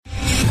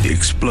The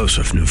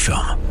explosive new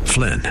film,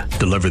 Flynn,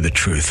 deliver the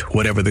truth,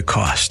 whatever the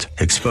cost,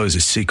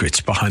 exposes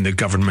secrets behind the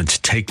government's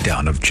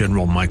takedown of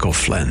General Michael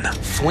Flynn.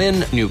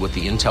 Flynn knew what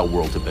the intel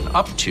world had been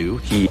up to.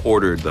 He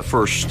ordered the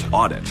first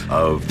audit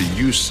of the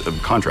use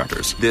of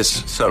contractors.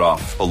 This set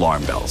off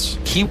alarm bells.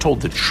 He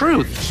told the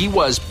truth. He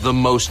was the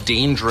most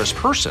dangerous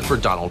person for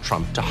Donald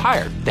Trump to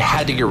hire. They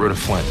had to get rid of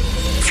Flynn.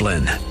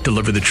 Flynn,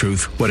 deliver the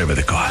truth, whatever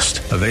the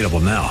cost. Available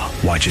now.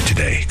 Watch it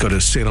today. Go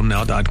to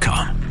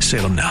salemnow.com.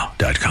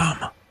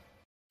 salemnow.com.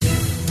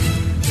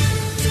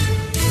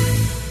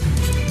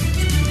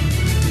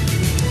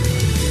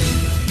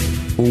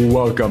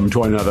 Welcome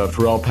to another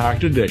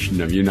thrill-packed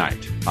edition of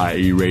Unite,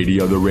 i.e.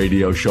 Radio, the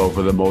radio show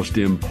for the most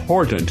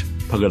important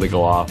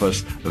political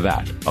office,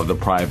 that of the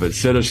private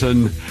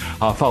citizen,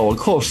 followed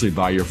closely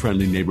by your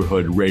friendly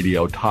neighborhood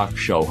radio talk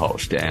show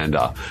host. And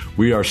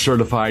we are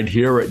certified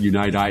here at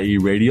Unite, i.e.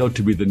 Radio,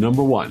 to be the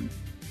number one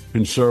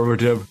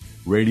conservative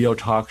radio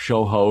talk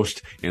show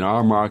host in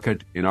our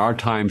market, in our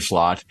time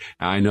slot.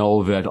 And I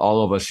know that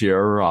all of us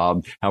here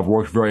have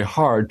worked very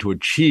hard to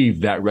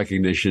achieve that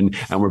recognition,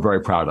 and we're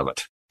very proud of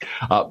it.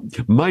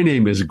 My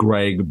name is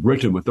Greg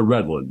Britton with the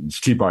Redlands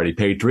Tea Party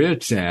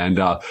Patriots, and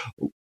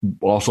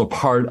also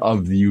part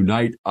of the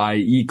Unite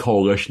IE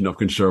coalition of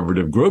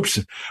conservative groups,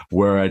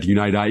 where at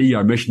Unite IE,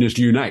 our mission is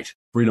to unite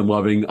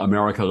freedom-loving,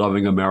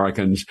 America-loving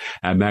Americans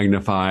and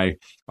magnify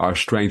our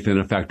strength and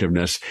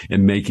effectiveness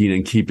in making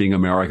and keeping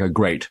America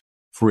great,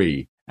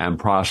 free, and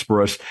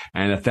prosperous.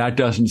 And if that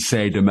doesn't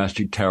say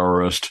domestic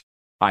terrorist,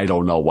 I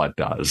don't know what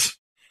does.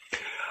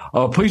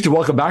 Pleased to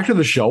welcome back to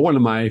the show one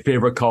of my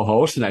favorite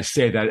co-hosts, and I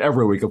say that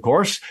every week, of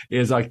course,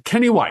 is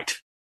Kenny White,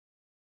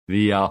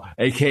 the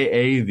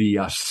AKA the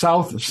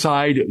South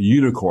Side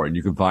Unicorn.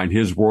 You can find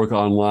his work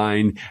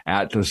online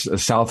at the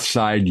South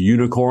Side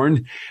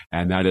Unicorn,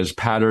 and that is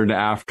patterned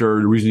after,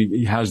 the reason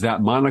he has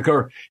that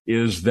moniker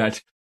is that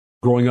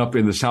growing up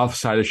in the South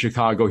Side of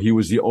Chicago, he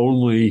was the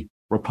only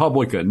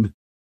Republican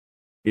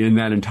in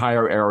that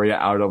entire area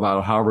out of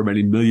however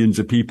many millions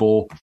of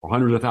people or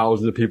hundreds of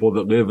thousands of people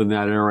that live in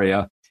that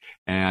area.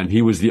 And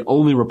he was the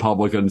only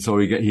Republican, so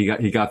he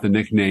got the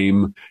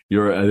nickname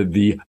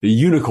the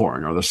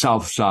Unicorn, or the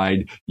South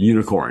Side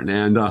Unicorn.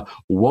 And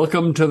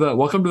welcome to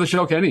the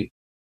show, Kenny.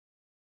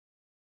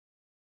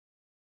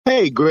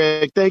 Hey,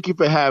 Greg, thank you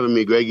for having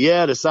me, Greg.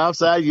 Yeah, the South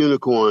Side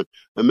Unicorn.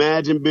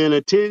 Imagine being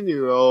a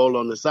 10-year-old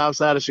on the South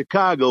Side of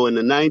Chicago in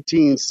the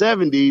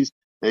 1970s,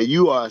 and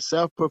you are a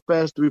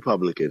self-professed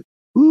Republican.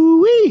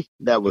 Woo-wee!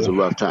 That was a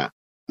rough time.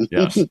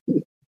 Yes.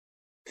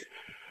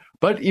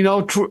 But,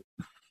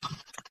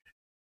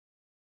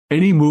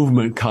 any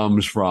movement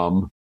comes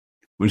from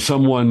when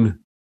someone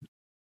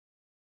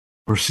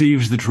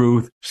perceives the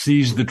truth,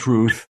 sees the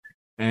truth,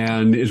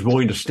 and is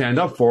willing to stand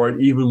up for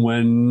it, even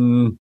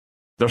when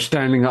they're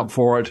standing up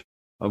for it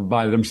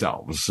by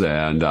themselves.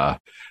 And not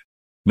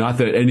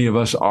that any of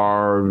us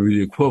are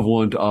the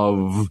equivalent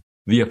of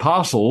the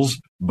apostles,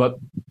 but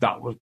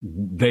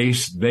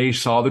they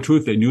saw the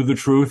truth. They knew the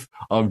truth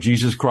of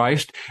Jesus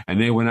Christ, and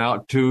they went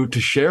out to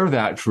share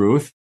that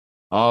truth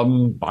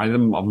by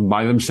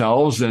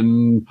themselves,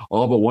 and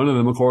all but one of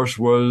them, of course,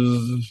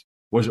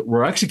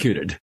 were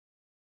executed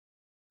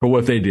for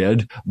what they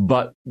did.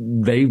 But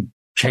they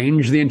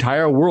changed the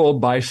entire world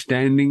by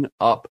standing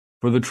up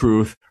for the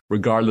truth,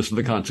 regardless of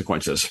the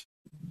consequences.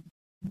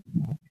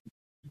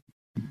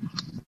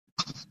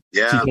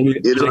 Yeah, that's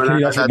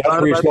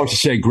what you're supposed to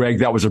say, Greg.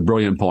 That was a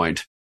brilliant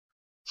point.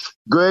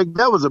 Greg,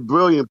 that was a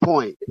brilliant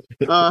point.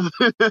 I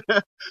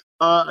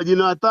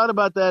thought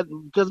about that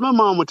because my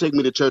mom would take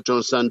me to church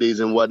on Sundays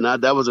and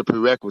whatnot. That was a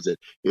prerequisite.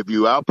 If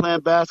you were out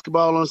playing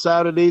basketball on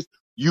Saturdays,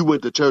 you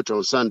went to church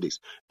on Sundays.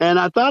 And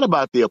I thought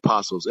about the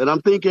apostles, and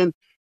I'm thinking,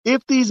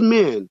 if these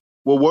men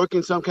were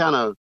working some kind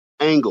of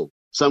angle,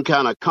 some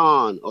kind of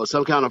con, or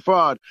some kind of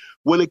fraud,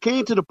 when it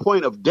came to the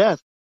point of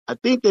death, I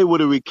think they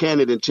would have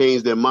recanted and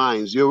changed their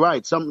minds. You're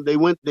right.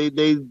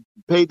 They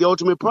paid the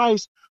ultimate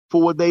price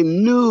for what they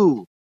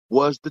knew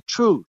was the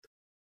truth.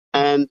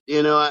 And,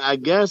 I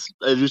guess,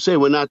 as you say,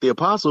 we're not the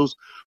apostles,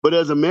 but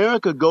as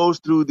America goes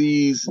through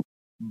these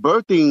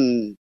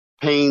birthing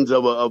pains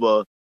of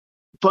a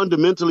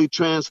fundamentally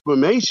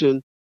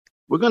transformation,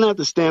 we're going to have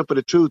to stand for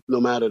the truth no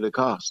matter the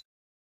cost.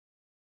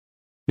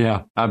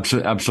 Yeah,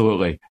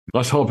 absolutely.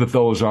 Let's hope that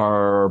those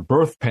are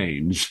birth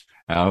pains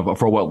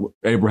for what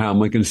Abraham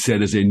Lincoln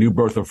said is a new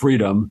birth of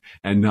freedom,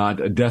 and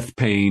not death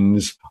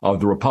pains of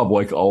the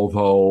Republic,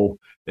 although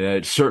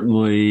it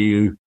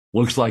certainly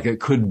looks like it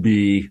could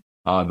be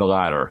the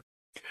latter.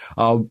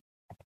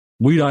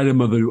 Lead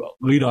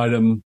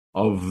item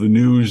of the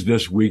news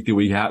this week that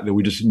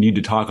we just need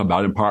to talk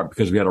about, in part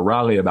because we had a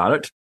rally about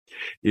it,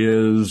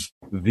 is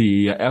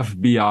the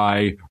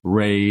FBI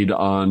raid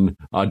on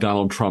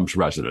Donald Trump's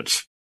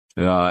residence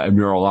at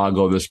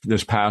Mar-a-Lago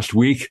this past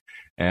week.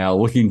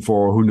 Looking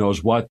for who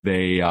knows what.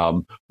 They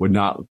would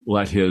not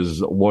let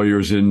his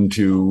lawyers in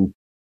to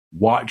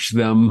watch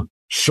them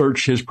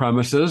search his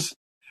premises.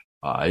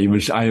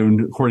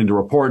 According to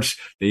reports,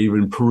 they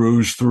even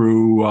perused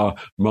through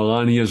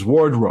Melania's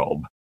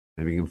wardrobe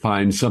and we can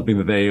find something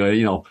that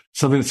they,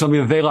 something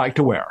that they like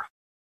to wear.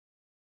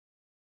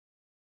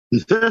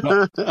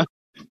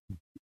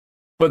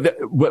 But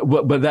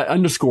that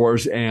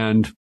underscores,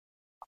 and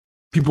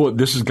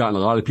this has gotten a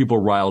lot of people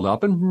riled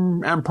up,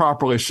 and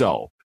properly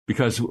so,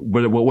 because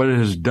what it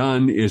has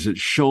done is it's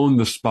shown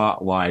the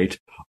spotlight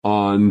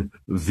on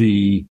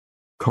the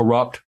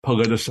corrupt,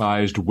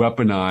 politicized,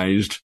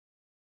 weaponized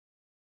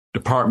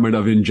Department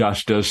of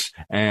Injustice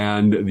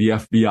and the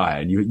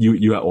FBI. And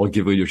you will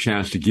give you a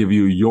chance to give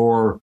you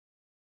your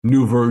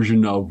new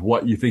version of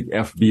what you think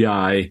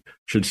FBI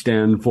should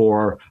stand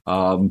for.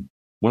 One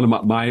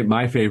of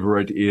my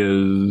favorite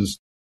is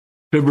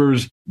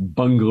fibbers,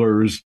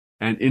 bunglers,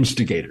 and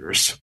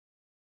instigators.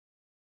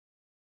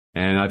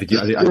 And I think you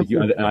have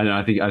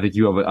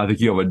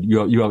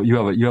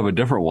a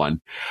different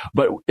one,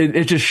 but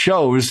it just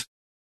shows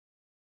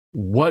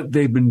what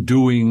they've been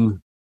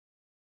doing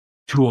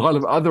to a lot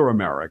of other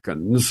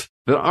Americans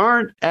that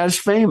aren't as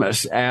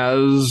famous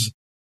as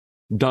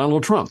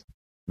Donald Trump.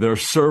 They're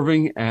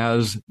serving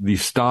as the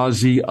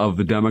Stasi of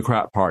the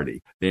Democrat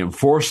Party. They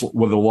enforce,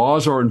 whether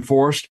laws are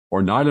enforced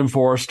or not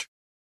enforced,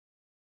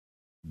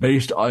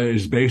 based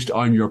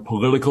on your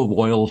political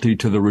loyalty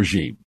to the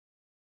regime.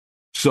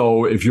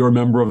 So if you're a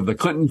member of the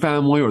Clinton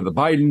family or the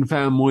Biden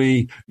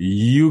family,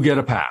 you get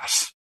a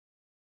pass.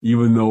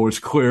 Even though it's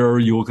clear,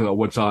 you look at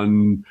what's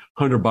on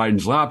Hunter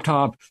Biden's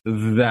laptop,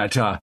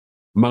 that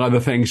among other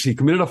things, he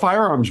committed a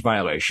firearms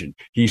violation.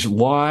 He's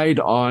lied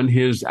on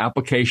his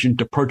application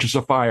to purchase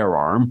a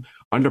firearm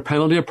under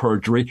penalty of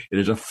perjury. It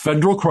is a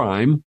federal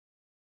crime,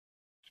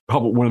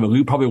 probably one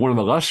of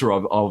the lesser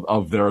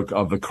of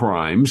the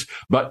crimes,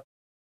 but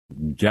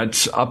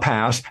gets a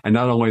pass. And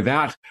not only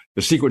that,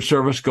 the Secret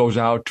Service goes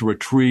out to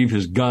retrieve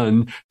his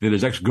gun that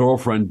his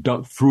ex-girlfriend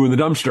threw in the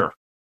dumpster.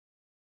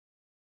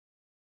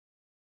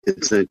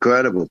 It's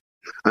incredible.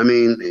 I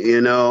mean,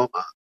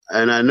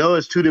 and I know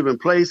it's two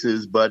different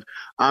places, but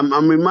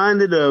I'm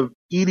reminded of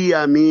Idi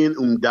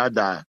Amin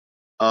Dada.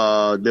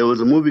 There was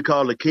a movie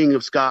called The King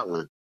of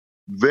Scotland.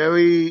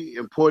 Very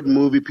important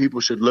movie. People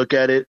should look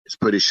at it. It's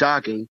pretty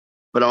shocking.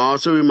 But I'm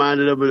also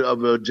reminded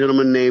of a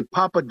gentleman named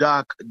Papa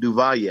Doc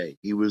Duvalier.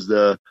 He was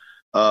the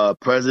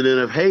president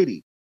of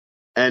Haiti.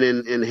 And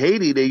in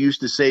Haiti, they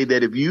used to say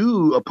that if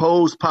you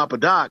opposed Papa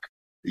Doc,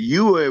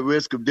 you were at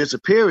risk of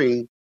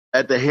disappearing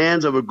at the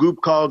hands of a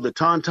group called the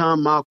Tonton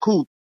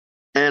Malkout.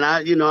 And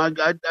I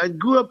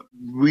grew up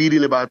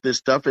reading about this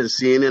stuff and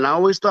seeing it, and I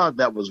always thought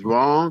that was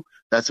wrong.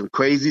 That's some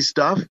crazy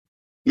stuff,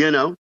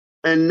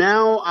 And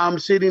now I'm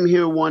sitting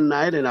here one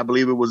night, and I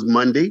believe it was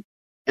Monday,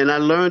 and I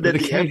learned that the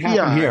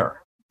FBI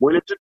here. went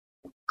into,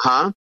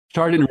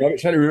 Sorry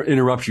to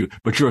interrupt you,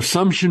 but your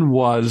assumption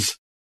was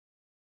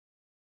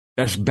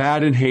that's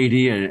bad in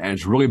Haiti, and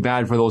it's really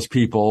bad for those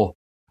people,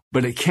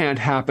 but it can't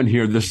happen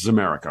here. This is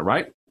America,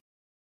 right?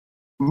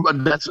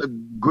 That's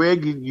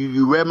Greg.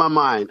 You read my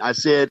mind. I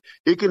said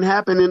it can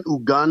happen in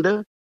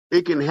Uganda.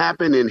 It can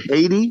happen in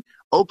Haiti.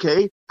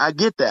 Okay, I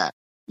get that,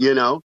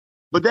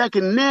 but that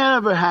can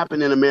never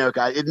happen in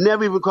America. It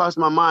never even crossed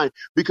my mind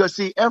because,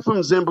 see,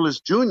 Ephraim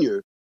Zimbalist Jr.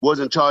 was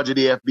in charge of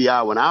the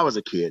FBI when I was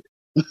a kid.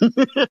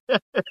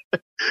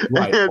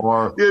 Right. And,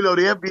 or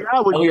the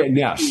FBI was Elliot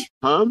Ness.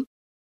 Huh?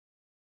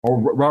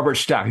 Or Robert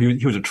Stack.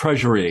 He was a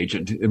Treasury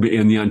agent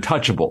in the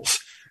Untouchables.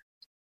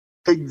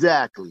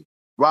 Exactly.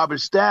 Robert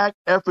Stack,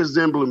 Ephraim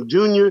Zimbalist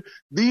Jr.,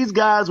 these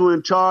guys were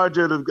in charge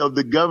of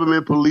the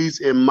government police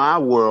in my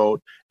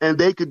world, and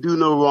they could do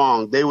no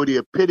wrong. They were the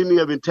epitome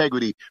of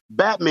integrity.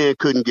 Batman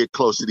couldn't get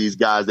close to these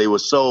guys. They were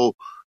so,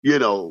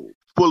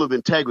 full of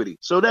integrity.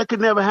 So that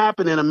could never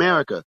happen in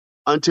America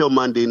until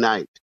Monday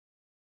night.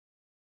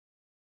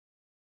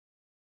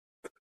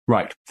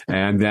 Right,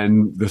 and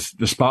then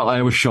the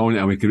spotlight was shown,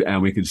 and we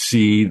could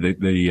see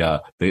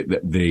the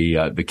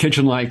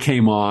kitchen light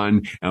came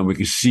on, and we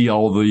could see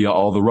all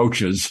the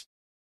roaches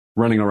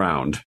running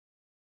around.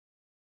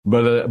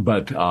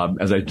 But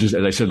as I said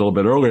a little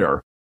bit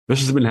earlier,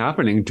 this has been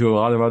happening to a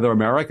lot of other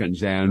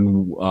Americans,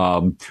 and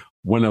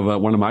one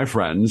of my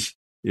friends,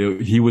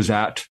 he was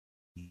at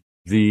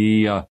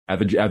the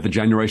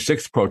January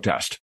 6th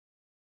protest,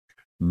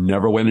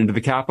 never went into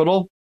the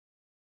Capitol.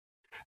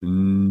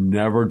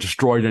 Never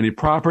destroyed any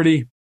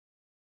property,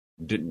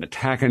 didn't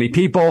attack any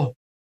people.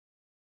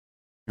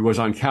 He was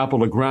on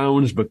Capitol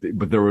grounds, but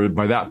there were,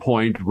 by that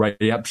point, Ray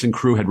Epps and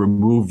crew had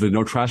removed the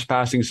no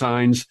trespassing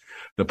signs.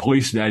 The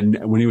police,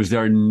 when he was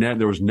there,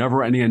 there was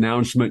never any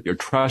announcement, you're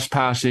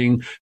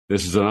trespassing,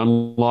 this is an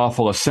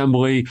unlawful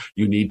assembly,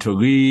 you need to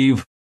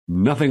leave,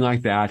 nothing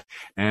like that.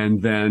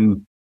 And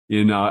then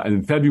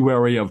in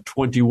February of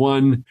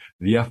 21,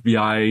 the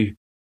FBI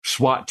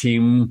SWAT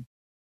team,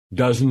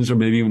 dozens or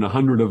maybe even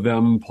 100 of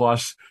them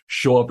plus,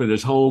 show up at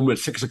his home at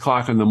 6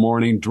 o'clock in the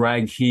morning,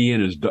 drag he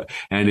and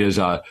his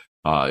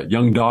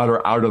young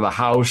daughter out of the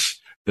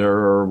house.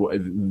 Their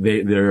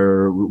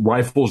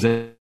rifles,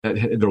 their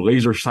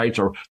laser sights,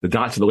 or the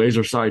dots of the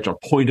laser sights, are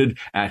pointed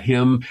at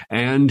him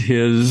and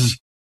his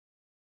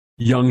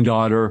young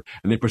daughter,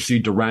 and they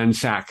proceed to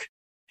ransack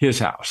his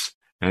house.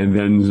 And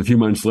then a few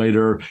months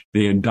later,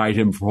 they indict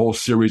him for a whole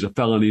series of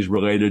felonies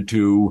related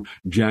to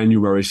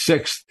January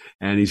 6th.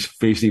 And he's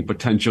facing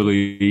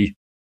potentially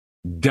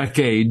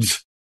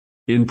decades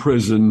in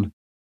prison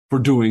for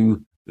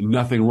doing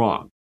nothing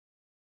wrong.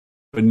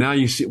 But now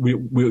you see,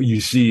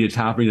 you see it's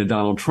happening to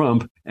Donald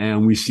Trump,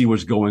 and we see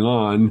what's going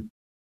on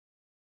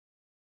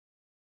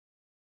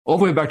all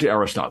the way back to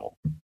Aristotle,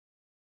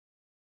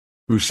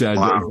 who said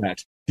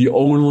that the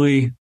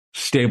only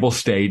stable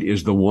state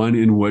is the one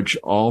in which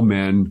all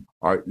men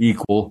are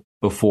equal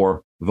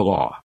before the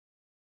law.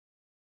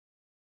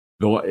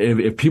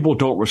 If people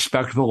don't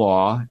respect the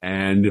law,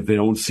 and if they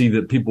don't see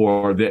that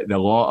the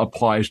law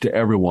applies to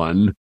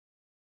everyone,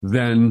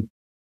 then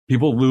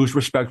people lose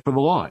respect for the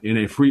law. In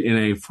a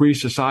free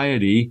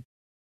society,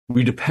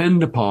 we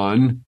depend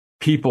upon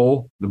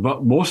people.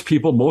 Most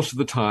people, most of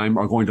the time,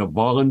 are going to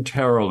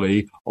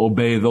voluntarily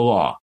obey the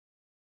law.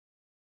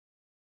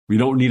 We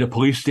don't need a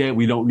police state.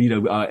 We don't need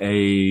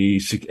a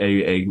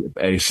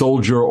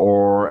soldier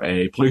or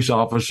a police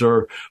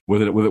officer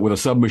with a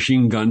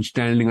submachine gun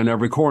standing on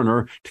every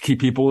corner to keep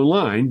people in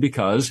line,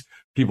 because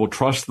people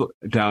trust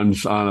down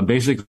on a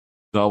basic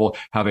level,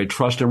 have a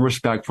trust and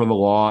respect for the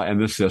law and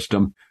the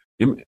system.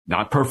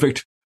 Not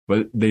perfect,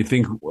 but they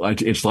think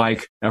it's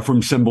like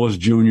Ephraim Symbols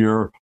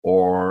Jr.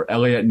 or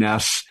Elliot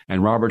Ness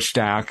and Robert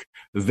Stack,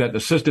 that the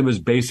system is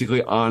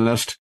basically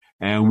honest,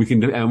 and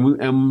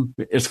and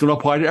it's going to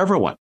apply to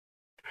everyone.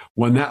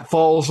 When that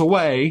falls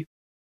away,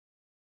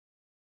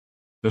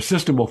 the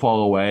system will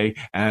fall away,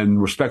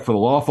 and respect for the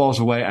law falls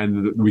away,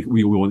 and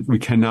we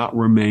cannot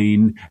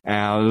remain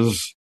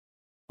as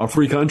a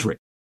free country.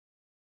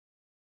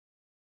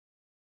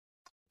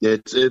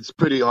 It's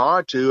pretty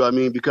hard to. I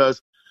mean,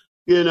 because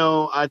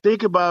I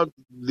think about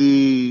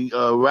the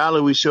rally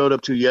we showed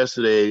up to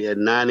yesterday at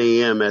 9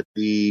 a.m. at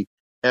the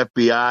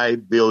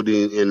FBI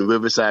building in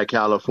Riverside,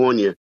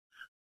 California.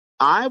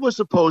 I was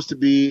supposed to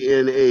be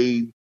in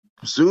a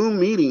Zoom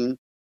meeting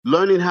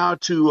learning how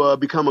to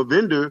become a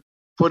vendor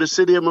for the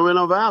city of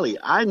Moreno Valley.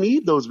 I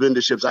need those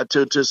vendorships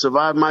to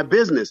survive my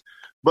business,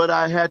 but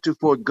I had to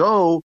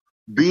forego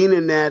being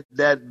in that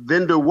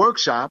vendor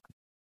workshop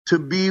to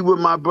be with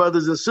my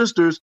brothers and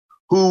sisters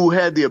who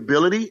had the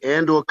ability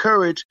and or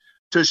courage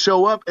to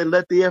show up and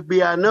let the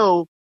FBI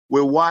know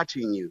we're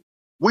watching you.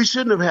 We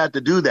shouldn't have had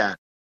to do that.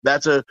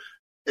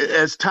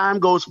 As time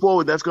goes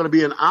forward, that's going to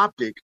be an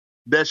optic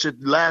that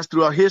should last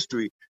throughout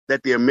history,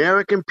 that the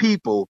American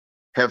people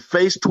have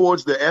faced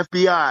towards the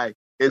FBI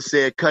and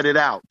said, cut it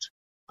out.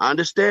 I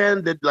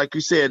understand that, like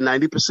you said,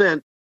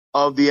 90%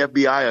 of the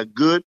FBI are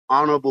good,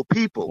 honorable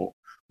people,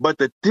 but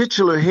the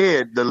titular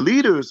head, the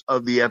leaders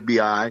of the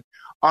FBI,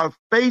 are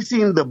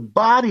facing the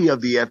body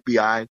of the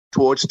FBI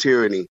towards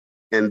tyranny,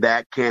 and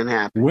that can't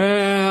happen.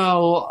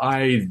 Well,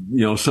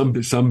 some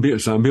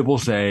people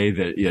say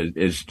that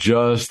it's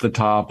just the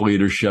top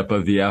leadership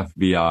of the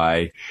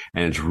FBI,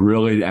 and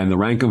the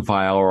rank and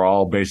file are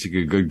all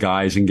basically good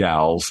guys and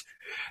gals,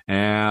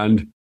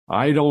 and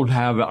I don't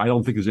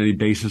think there's any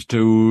basis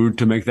to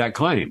make that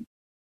claim.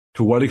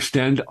 To what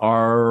extent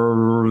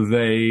are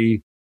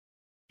they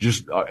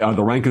are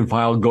the rank and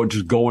file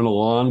just going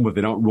along, but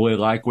they don't really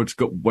like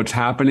what's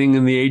happening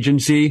in the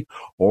agency,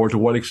 or to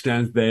what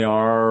extent they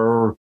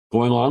are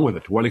going along with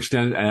it? To what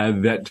extent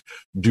that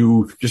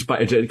do just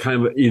by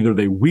kind of either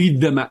they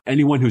weed them,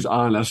 anyone who's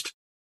honest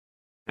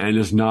and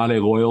is not a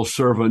loyal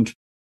servant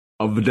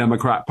of the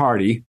Democrat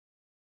Party,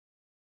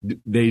 do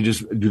they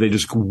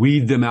just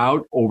weed them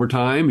out over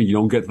time? You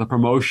don't get the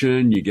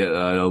promotion, you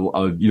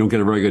don't get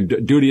a very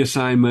good duty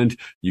assignment,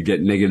 you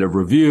get negative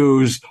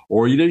reviews,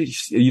 or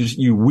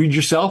you weed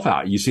yourself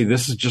out. You see,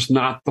 this is just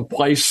not the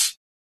place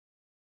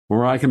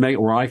where I can make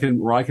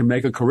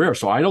a career.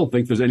 So I don't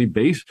think there's any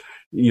base.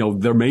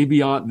 There may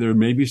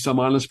be some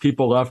honest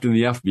people left in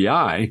the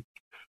FBI,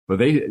 but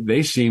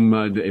they seem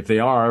if they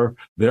are,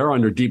 they're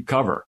under deep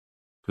cover,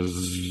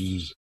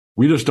 because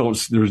we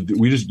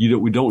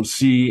don't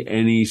see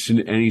any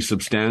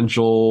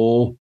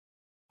substantial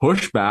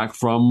pushback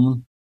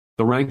from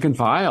the rank and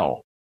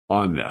file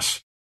on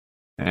this.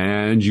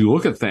 And you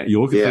look at things,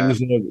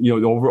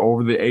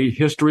 over the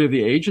history of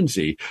the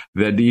agency,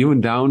 that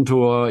even down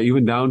to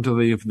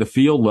the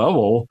field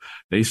level,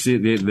 we see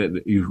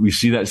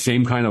that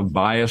same kind of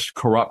biased,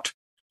 corrupt,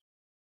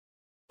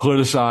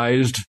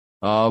 politicized,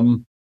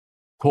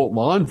 quote,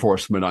 law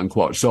enforcement,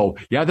 unquote. So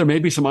yeah, there may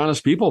be some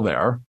honest people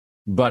there,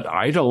 but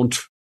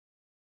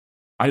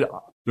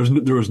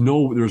there's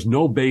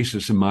no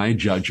basis in my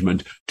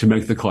judgment to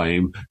make the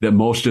claim that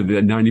most of the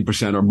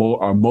 90%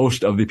 or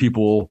most of the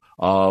people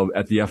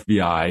at the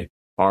FBI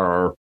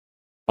are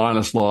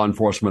honest law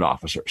enforcement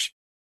officers.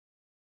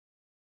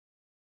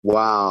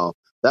 Wow,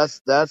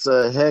 that's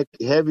a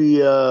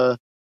heavy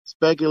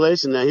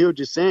speculation. I hear what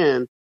you're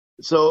saying.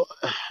 So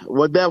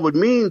what that would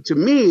mean to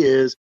me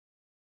is,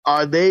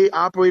 are they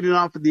operating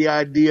off of the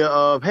idea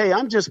of, hey,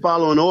 I'm just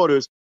following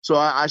orders, so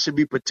I should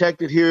be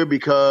protected here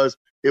because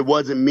it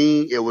wasn't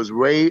me, it was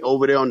Ray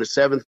over there on the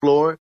 7th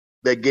floor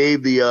that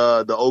gave the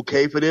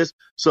okay for this.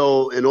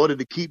 So in order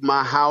to keep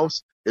my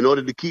house, in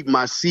order to keep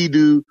my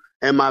sea-doo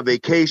and my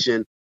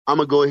vacation, I'm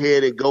going to go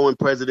ahead and go in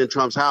President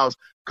Trump's house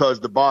because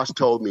the boss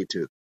told me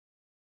to.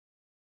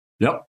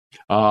 Yep.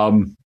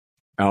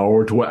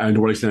 Or to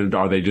what extent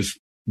are they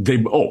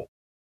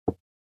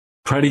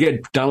try to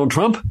get Donald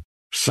Trump?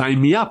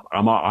 Sign me up.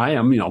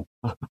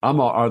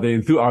 Are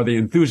they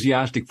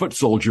enthusiastic foot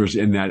soldiers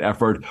in that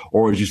effort?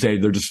 Or as you say,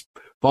 they're just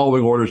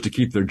following orders to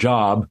keep their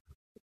job?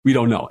 We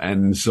don't know.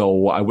 And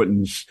so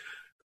I'm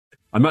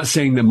not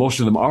saying that most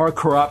of them are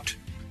corrupt,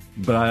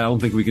 but I don't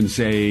think we can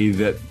say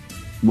that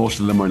most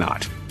of them are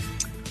not.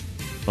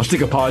 Let's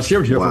take a pause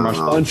here to hear from our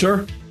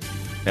sponsor,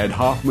 Ed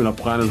Hoffman of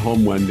Planet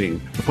Home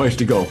Lending, the place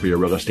to go for your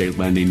real estate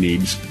lending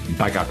needs.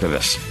 Back after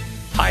this.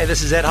 Hi,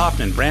 this is Ed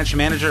Hoffman, branch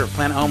manager of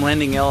Planet Home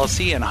Lending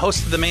LLC and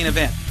host of The Main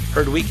Event,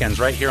 heard weekends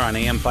right here on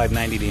AM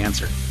 590 The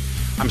Answer.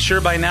 I'm sure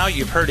by now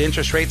you've heard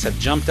interest rates have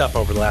jumped up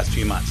over the last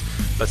few months,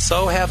 but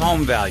so have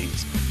home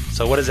values.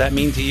 So what does that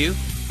mean to you?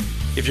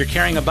 If you're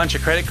carrying a bunch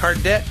of credit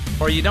card debt,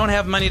 or you don't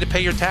have money to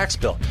pay your tax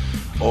bill,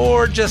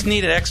 or just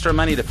needed extra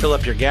money to fill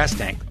up your gas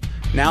tank,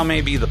 now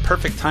may be the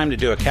perfect time to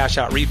do a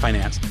cash-out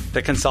refinance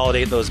to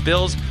consolidate those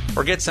bills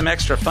or get some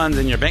extra funds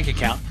in your bank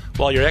account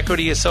while your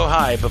equity is so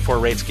high before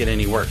rates get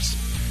any worse.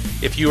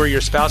 If you or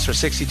your spouse are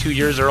 62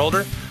 years or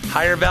older,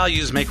 higher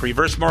values make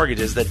reverse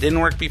mortgages that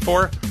didn't work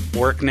before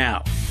work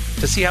now.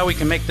 To see how we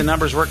can make the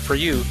numbers work for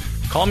you,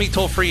 call me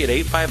toll-free at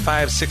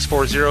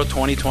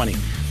 855-640-2020.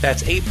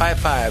 That's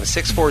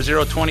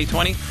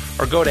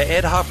 855-640-2020, or go to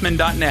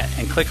edhoffman.net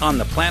and click on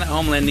the Planet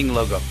Home Lending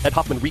logo. Ed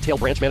Hoffman, Retail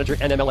Branch Manager,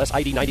 NMLS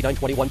ID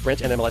 9921,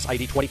 Branch NMLS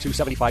ID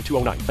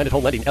 2275209. Planet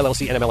Home Lending,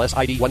 LLC, NMLS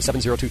ID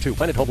 17022.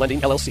 Planet Home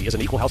Lending, LLC is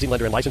an equal housing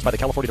lender and licensed by the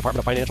California Department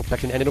of Financial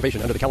Protection and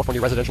Innovation under the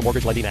California Residential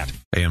Mortgage Lending Act.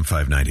 AM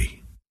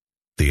 590,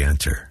 The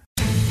Answer.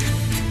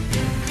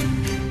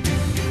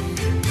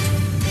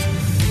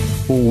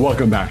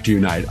 Welcome back to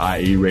Unite,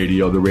 IE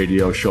Radio, the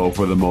radio show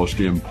for the most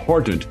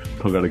important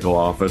political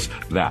office,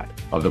 that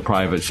of the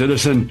private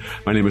citizen.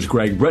 My name is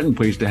Greg Britton.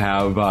 Pleased to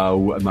have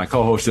my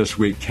co-host this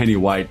week, Kenny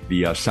White,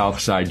 the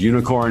Southside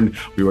Unicorn.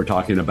 We were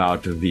talking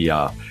about the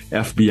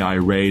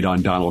FBI raid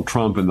on Donald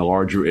Trump and the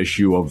larger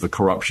issue of the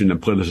corruption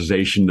and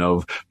politicization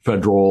of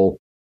federal,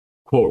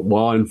 quote,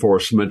 law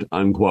enforcement,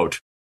 unquote,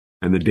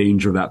 and the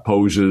danger that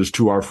poses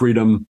to our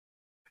freedom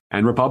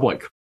and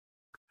republic.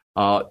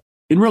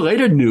 In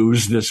related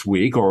news this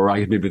week, or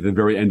maybe at the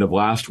very end of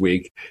last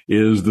week,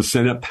 is the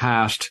Senate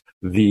passed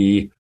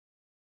the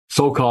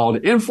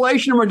so-called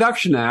Inflation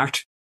Reduction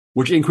Act,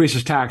 which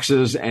increases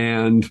taxes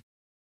and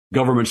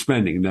government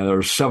spending. Now,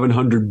 there's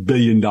 $700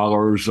 billion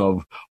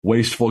of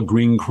wasteful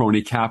green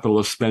crony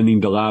capitalist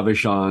spending to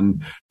lavish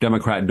on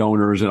Democrat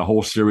donors and a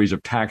whole series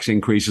of tax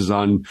increases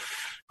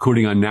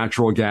including on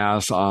natural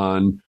gas,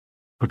 on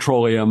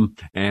petroleum,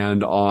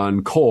 and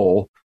on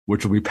coal,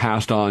 which will be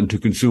passed on to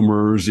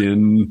consumers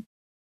in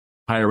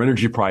higher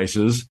energy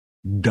prices.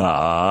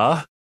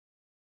 Duh.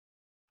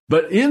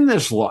 But in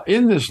this law,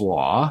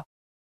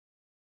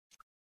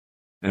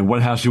 and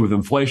what has to do with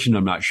inflation,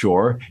 I'm not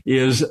sure,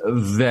 is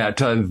that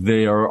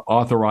they are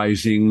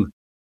authorizing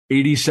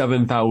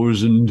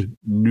 87,000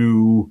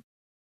 new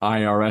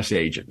IRS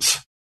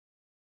agents.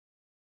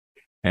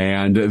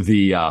 And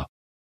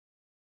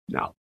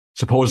now,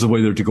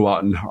 supposedly they're to go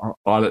out and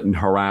audit and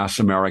harass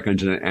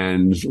Americans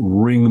and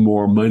wring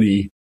more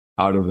money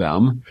out of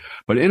them.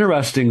 But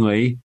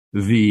interestingly,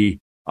 the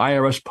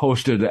IRS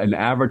posted an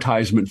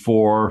advertisement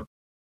for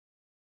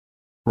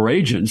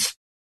agents,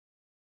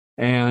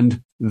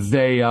 and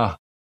they,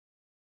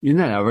 in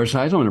that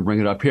advertisement, I'm going to bring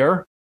it up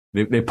here.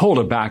 They pulled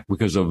it back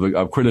because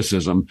of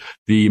criticism.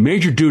 The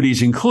major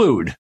duties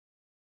include,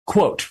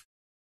 quote,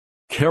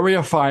 carry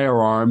a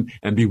firearm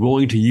and be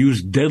willing to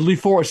use deadly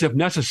force if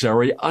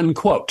necessary,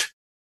 unquote.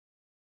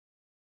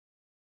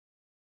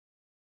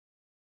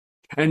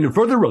 And in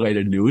further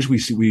related news,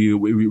 we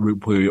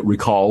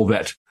recall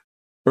that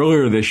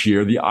earlier this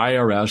year, the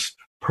IRS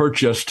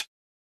purchased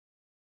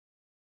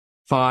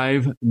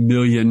 5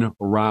 million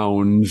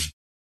rounds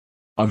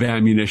of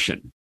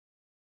ammunition.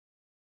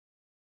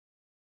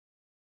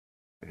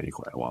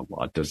 Anyway, well,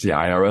 what does the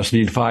IRS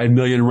need 5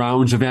 million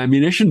rounds of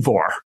ammunition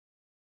for?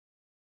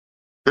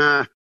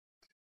 I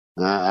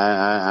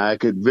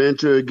could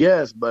venture a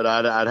guess, but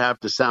I'd have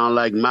to sound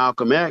like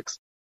Malcolm X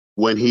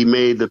when he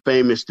made the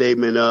famous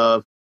statement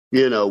of,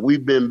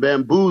 we've been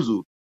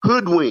bamboozled,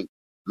 hoodwinked,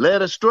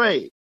 led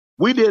astray.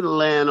 We didn't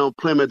land on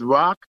Plymouth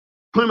Rock.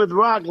 Plymouth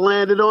Rock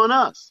landed on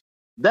us.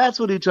 That's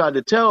what he tried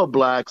to tell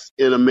blacks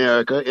in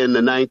America in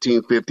the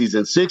 1950s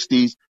and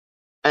 60s.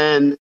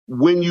 And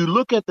when you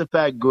look at the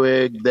fact,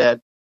 Greg,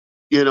 that,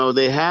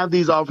 they have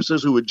these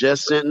officers who were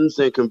just sentenced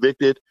and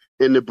convicted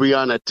in the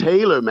Breonna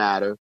Taylor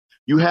matter,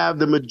 you have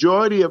the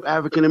majority of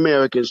African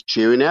Americans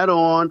cheering that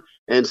on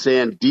and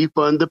saying,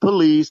 defund the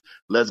police.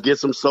 Let's get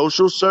some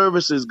social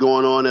services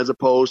going on as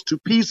opposed to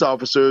peace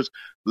officers.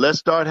 Let's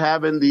start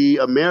having the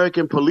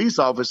American police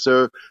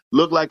officer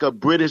look like a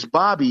British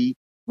Bobby,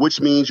 which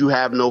means you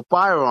have no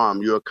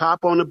firearm. You're a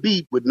cop on the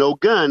beat with no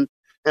gun.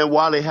 And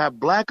while they have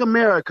Black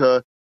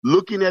America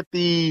looking at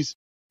these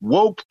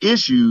woke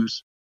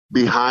issues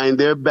behind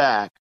their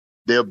back,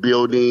 they're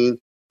building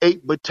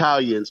 8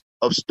 battalions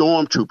of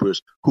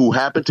stormtroopers who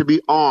happen to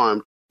be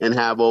armed and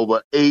have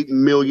over 8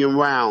 million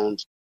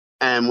rounds.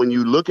 And when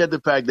you look at the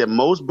fact that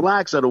most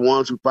blacks are the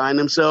ones who find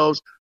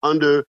themselves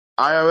under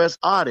IRS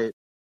audit,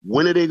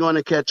 when are they going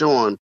to catch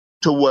on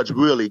to what's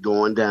really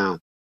going down?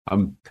 I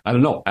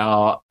don't know.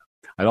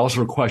 I'd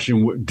also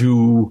question: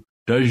 do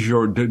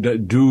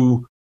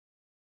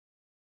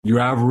your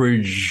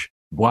average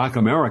Black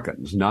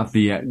Americans, not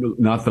the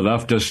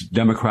leftist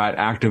Democrat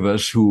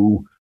activists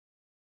who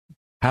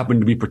happen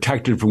to be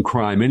protected from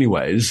crime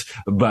anyways,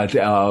 but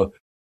do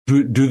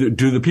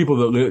the people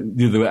that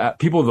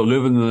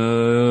live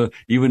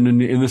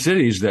in in the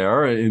cities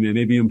there and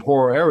maybe in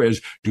poorer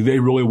areas, do they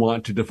really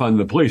want to defund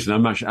the police? And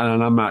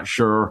I'm not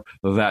sure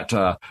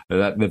that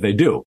they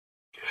do.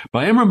 But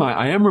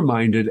I am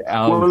reminded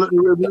of.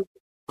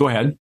 Go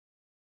ahead.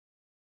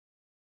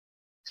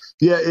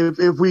 Yeah,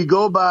 if we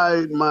go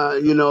by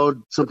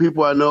some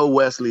people I know,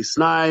 Wesley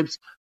Snipes,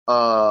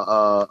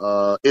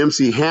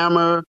 MC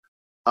Hammer,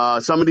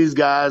 some of these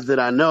guys that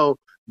I know,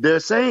 they're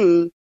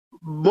saying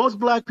most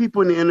black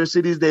people in the inner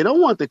cities, they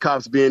don't want the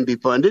cops being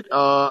defunded.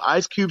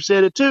 Ice Cube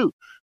said it too.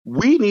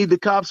 We need the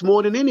cops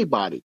more than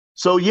anybody.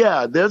 So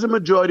yeah, there's a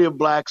majority of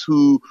blacks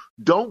who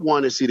don't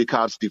want to see the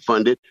cops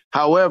defunded.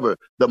 However,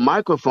 the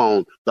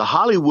microphone, the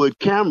Hollywood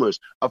cameras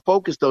are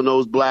focused on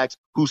those blacks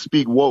who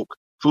speak woke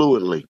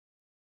fluently.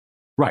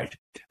 Right.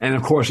 And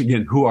of course,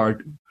 again,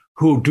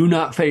 who do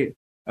not face,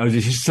 as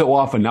is so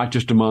often, not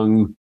just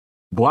among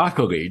Black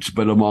elites,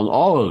 but among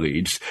all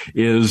elites,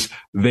 is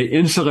they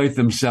insulate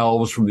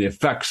themselves from the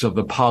effects of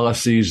the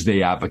policies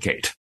they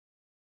advocate.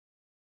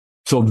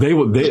 So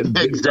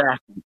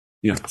exactly.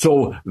 Yeah.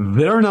 So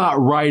they're not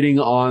riding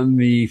on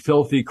the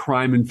filthy,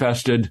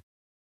 crime-infested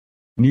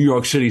New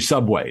York City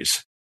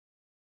subways.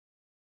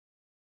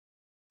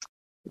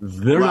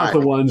 They're not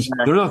the ones.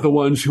 They're not the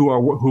ones who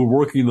are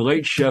working the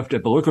late shift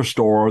at the liquor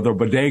store or the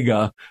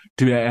bodega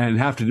and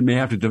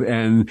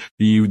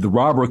the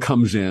robber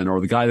comes in, or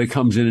the guy that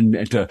comes in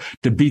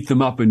to beat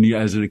them up,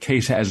 as in a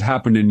case has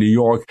happened in New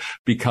York,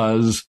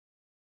 because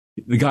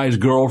the guy's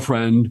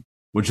girlfriend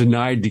was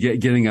denied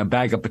getting a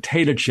bag of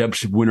potato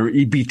chips when her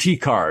EBT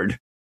card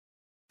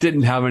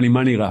didn't have any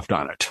money left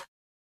on it.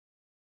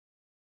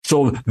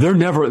 So the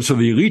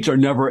elites are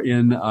never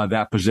in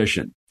that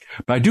position.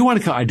 But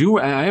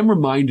I am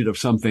reminded of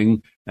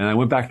something, and I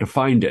went back to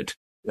find it,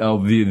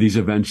 of these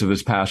events of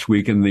this past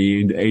week and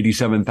the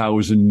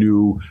 87,000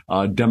 new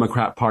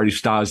Democrat Party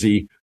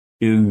Stasi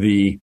in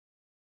the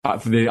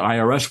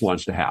IRS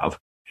wants to have.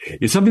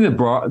 It's something that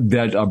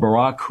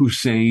Barack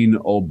Hussein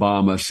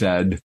Obama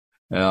said.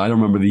 I don't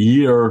remember the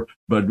year,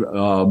 but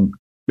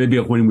maybe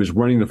when he was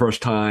running the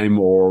first time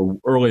or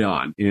early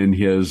on in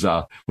his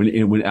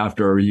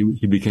after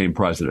he became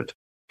president.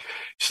 He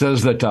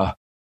says that.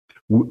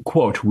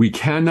 Quote, "We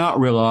cannot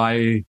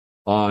rely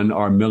on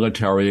our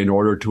military in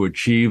order to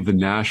achieve the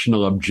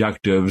national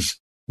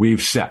objectives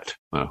we've set."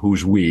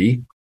 Who's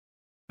we?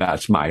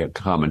 That's my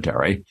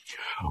commentary.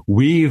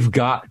 "We've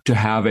got to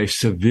have a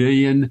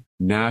civilian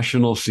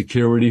national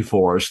security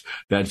force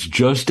that's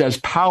just as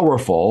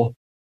powerful,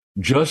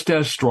 just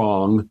as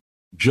strong,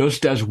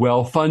 just as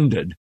well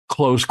funded."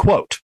 Close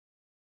quote.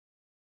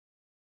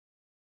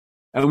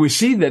 And we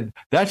see that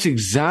that's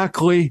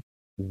exactly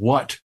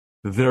what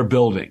they're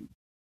building.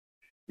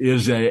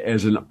 As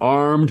an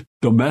armed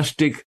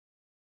domestic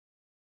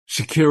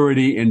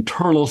security,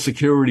 internal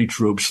security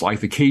troops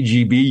like the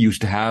KGB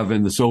used to have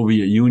in the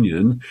Soviet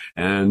Union,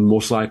 and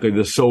most likely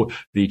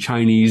the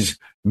Chinese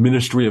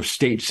Ministry of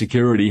State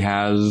Security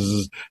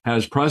has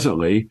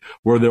presently,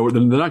 where they're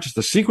not just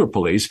the secret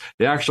police,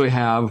 they actually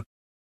have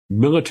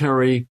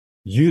military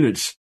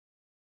units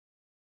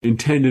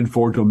intended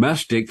for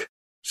domestic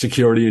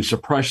security and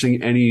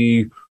suppressing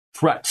any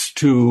threats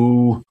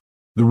to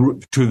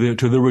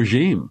the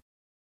regime.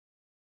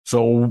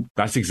 So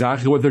that's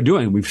exactly what they're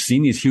doing. We've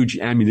seen these huge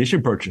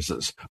ammunition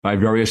purchases by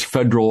various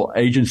federal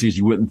agencies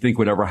you wouldn't think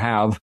would ever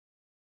have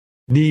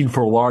need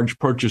for large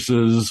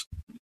purchases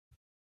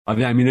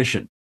of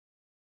ammunition.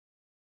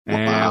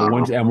 And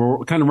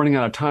we're kind of running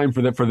out of time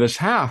for this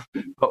half.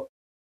 But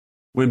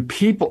when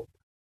it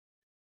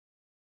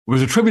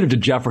was attributed to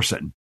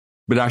Jefferson,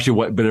 but it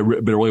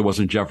really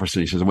wasn't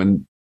Jefferson. He says,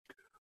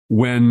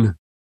 when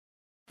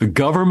the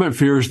government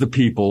fears the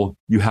people,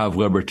 you have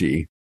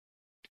liberty.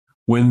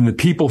 When the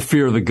people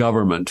fear the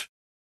government,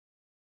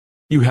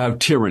 you have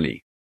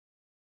tyranny.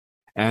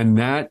 And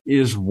that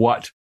is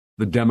what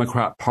the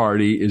Democrat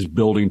Party is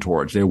building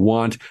towards. They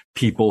want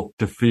people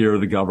to fear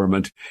the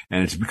government.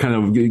 And it's kind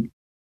of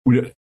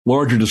a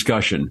larger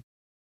discussion.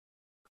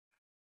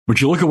 But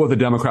you look at what the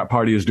Democrat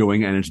Party is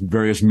doing and its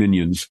various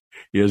minions,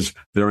 is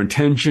their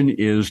intention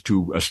is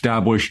to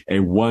establish a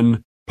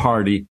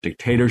one-party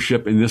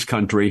dictatorship in this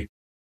country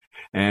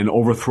and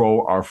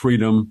overthrow our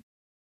freedom,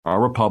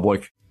 our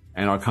republic,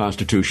 and our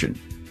Constitution.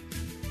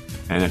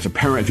 And it's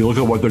apparent, if you look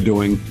at what they're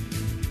doing,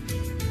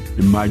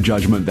 in my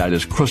judgment, that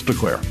is crystal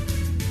clear.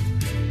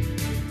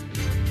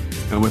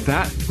 And with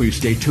that, please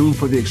stay tuned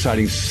for the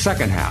exciting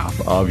second half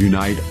of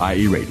Unite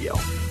IE Radio.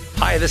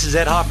 Hi, this is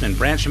Ed Hoffman,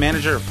 branch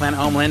manager of Planet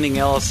Home Lending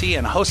LLC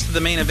and host of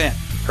the main event,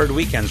 Heard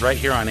Weekends, right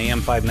here on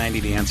AM 590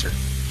 The Answer.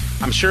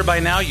 I'm sure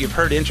by now you've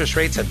heard interest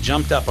rates have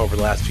jumped up over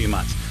the last few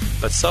months,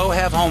 but so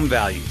have home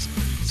values.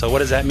 So what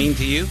does that mean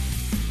to you?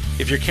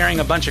 If you're carrying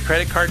a bunch of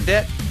credit card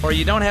debt, or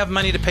you don't have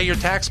money to pay your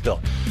tax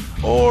bill,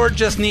 or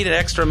just needed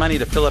extra money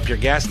to fill up your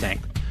gas tank,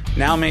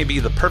 now may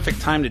be the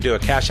perfect time to do a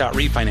cash-out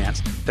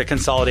refinance to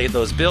consolidate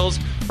those bills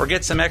or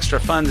get some extra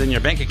funds in your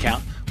bank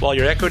account while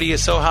your equity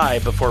is so high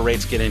before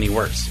rates get any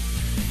worse.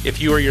 If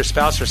you or your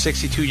spouse are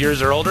 62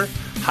 years or older,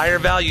 higher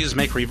values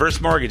make reverse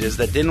mortgages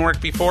that didn't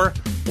work before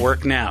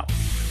work now.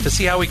 To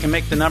see how we can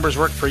make the numbers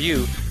work for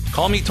you,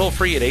 call me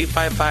toll-free at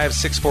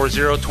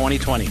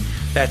 855-640-2020.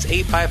 That's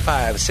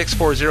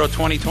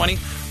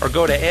 855-640-2020, or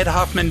go to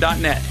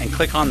edhoffman.net and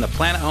click on the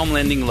Planet Home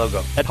Lending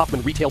logo. Ed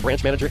Hoffman, Retail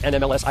Branch Manager,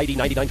 NMLS ID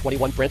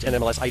 9921, Branch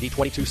NMLS ID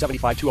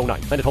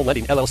 2275209. Planet Home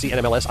Lending, LLC,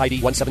 NMLS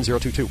ID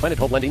 17022. Planet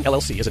Home Lending,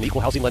 LLC is an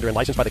equal housing lender and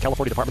licensed by the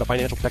California Department of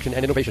Financial Protection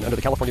and Innovation under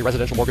the California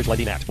Residential Mortgage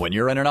Lending Act. When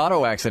you're in an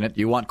auto accident,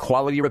 you want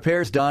quality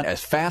repairs done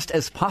as fast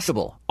as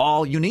possible.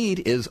 All you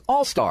need is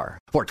All-Star.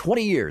 For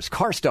 20 years,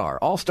 CarStar,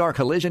 All-Star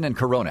Collision, and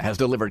Corona has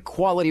delivered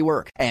quality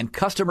work and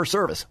customer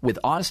service with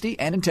honesty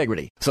and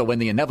integrity. So when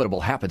the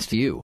inevitable happens to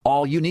you,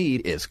 all you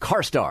need is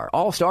CarStar,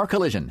 All-Star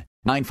Collision.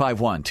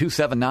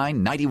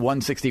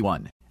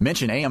 951-279-9161.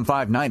 Mention AM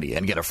 590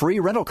 and get a free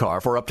rental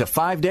car for up to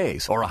 5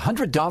 days or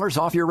 $100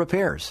 off your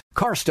repairs.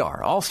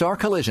 CarStar All-Star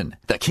Collision,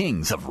 the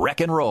kings of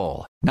wreck and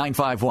roll.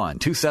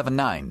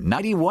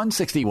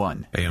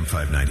 951-279-9161. AM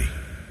 590,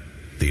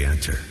 The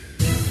Answer.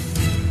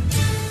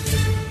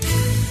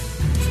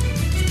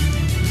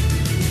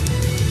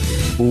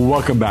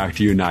 Welcome back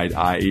to Unite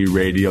IE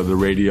Radio, the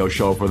radio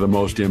show for the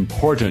most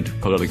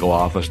important political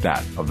office,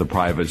 that of the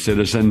private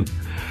citizen.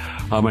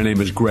 My name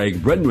is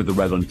Greg Britton with the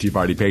Redlands Tea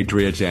Party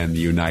Patriots and the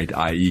Unite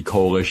IE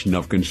coalition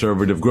of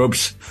conservative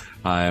groups.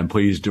 I am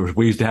pleased to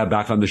have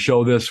back on the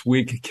show this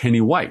week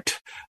Kenny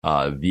White,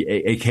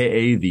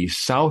 aka the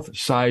South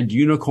Side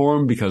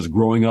Unicorn, because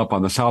growing up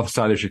on the South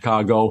Side of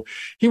Chicago,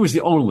 he was the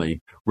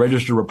only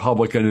registered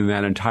Republican in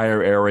that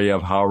entire area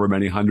of however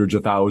many hundreds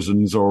of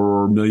thousands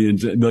or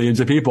millions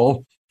of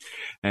people.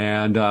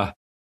 And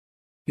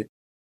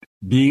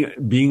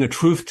being a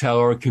truth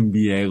teller can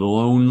be a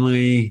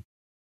lonely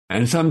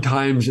and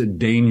sometimes a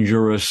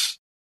dangerous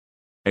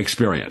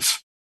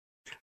experience.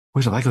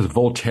 I think it was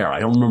Voltaire. I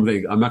don't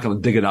remember. I'm not going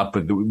to dig it up,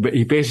 but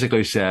he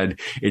basically said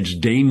it's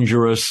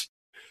dangerous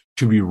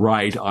to be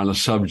right on a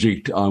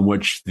subject on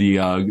which the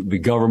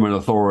government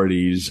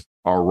authorities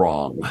are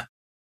wrong.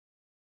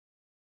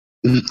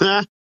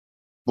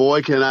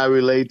 Boy, can I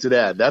relate to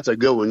that. That's a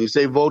good one. You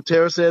say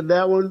Voltaire said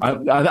that one? I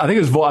think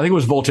it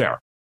was Voltaire.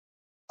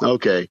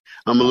 Okay,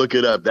 I'm gonna look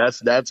it up.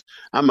 That's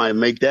I might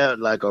make that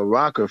like a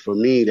rocker for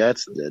me.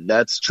 That's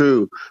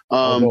true.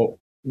 Yeah,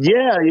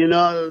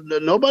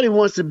 nobody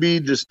wants to be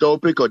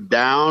dystopic or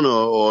down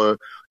or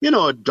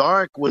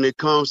dark when it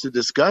comes to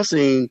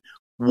discussing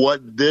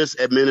what this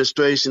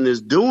administration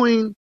is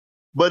doing,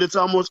 but it's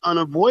almost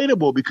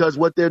unavoidable because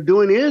what they're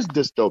doing is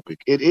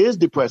dystopic. It is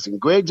depressing.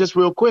 Greg, just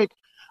real quick,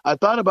 I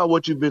thought about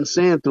what you've been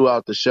saying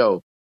throughout the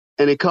show,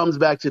 and it comes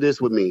back to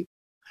this with me.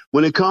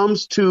 When it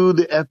comes to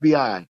the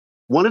FBI,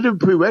 one of the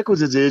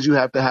prerequisites is you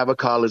have to have a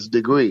college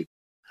degree.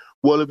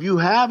 Well, if you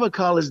have a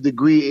college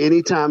degree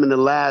anytime in the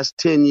last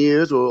 10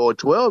 years or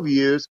 12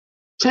 years,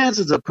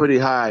 chances are pretty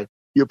high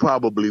you're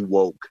probably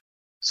woke.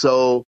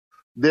 So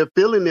they're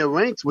filling their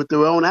ranks with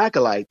their own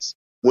acolytes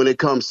when it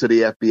comes to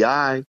the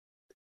FBI.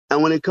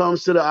 And when it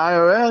comes to the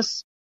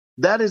IRS,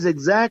 that is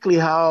exactly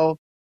how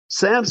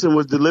Samson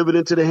was delivered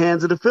into the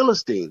hands of the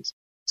Philistines.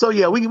 So,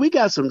 yeah, we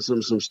got some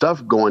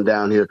stuff going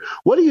down here.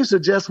 What do you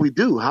suggest we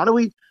do? How do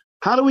we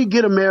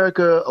get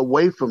America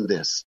away from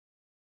this?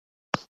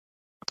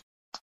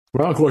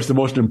 Well, of course, the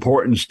most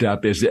important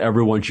step is that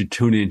everyone should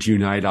tune into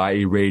Unite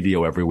IE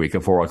Radio every week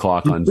at 4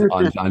 o'clock on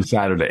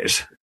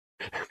Saturdays.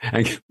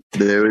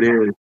 There it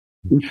is.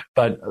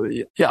 But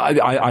yeah,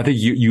 I think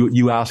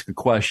you ask a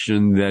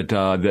question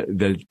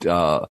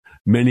that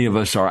many of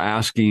us are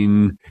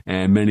asking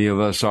and many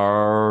of us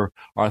are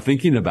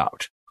thinking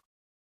about.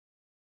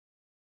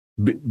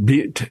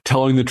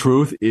 Telling the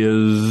truth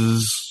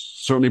is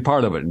certainly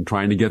part of it, and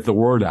trying to get the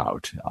word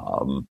out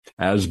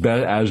as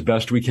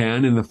best we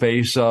can in the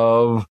face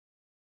of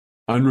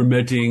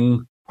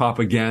unremitting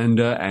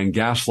propaganda and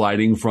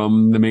gaslighting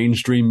from the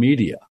mainstream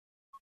media,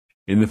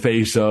 in the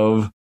face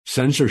of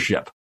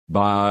censorship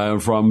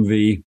from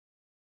the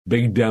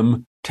big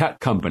dem tech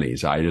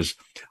companies. I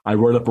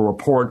wrote up a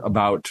report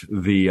about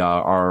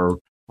our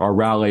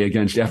rally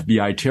against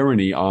FBI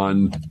tyranny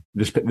on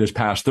this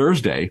past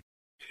Thursday,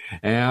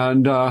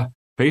 and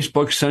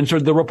Facebook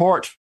censored the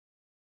report.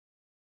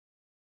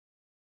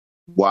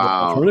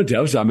 Wow.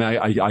 Alternatives. I mean,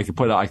 I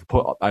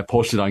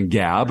posted on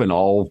Gab, and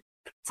all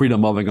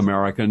freedom-loving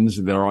Americans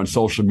that are on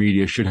social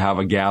media should have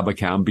a Gab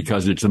account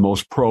because it's the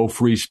most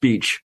pro-free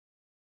speech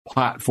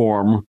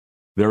platform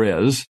there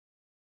is.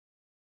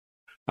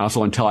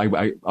 Also on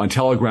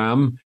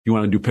Telegram, you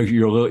want to do pictures,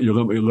 you're a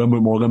little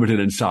bit more limited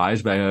in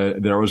size,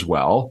 but there as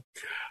well.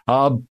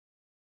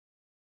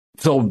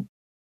 So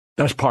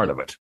that's part of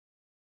it.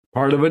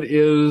 Part of it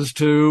is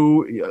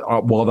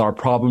while our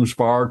problems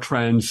far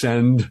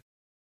transcend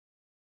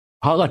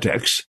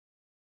politics,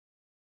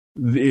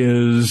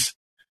 is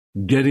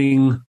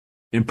getting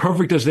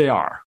imperfect as they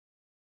are,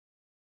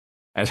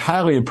 as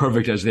highly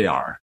imperfect as they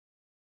are,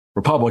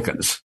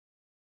 Republicans,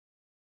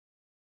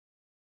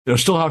 they'll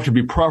still have to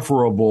be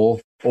preferable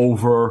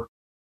over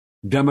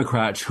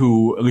Democrats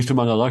who, at least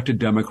among elected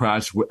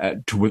Democrats,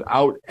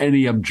 without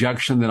any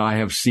objection that I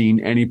have seen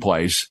any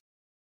place,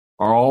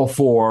 are all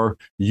for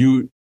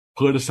you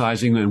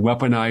politicizing and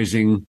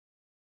weaponizing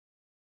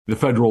the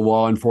federal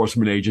law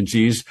enforcement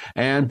agencies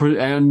and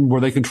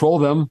where they control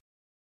them,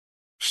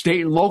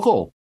 state and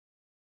local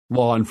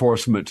law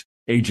enforcement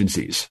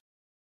agencies.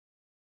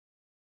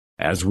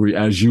 As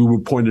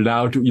you pointed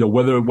out,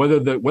 whether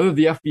the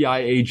FBI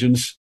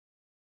agents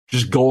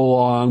just go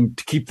along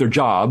to keep their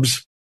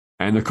jobs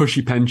and their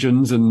cushy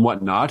pensions and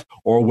whatnot,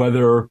 or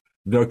whether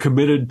they're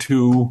committed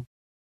to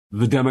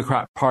the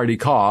Democrat Party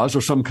cause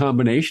or some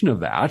combination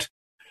of that,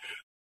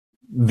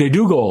 they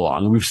do go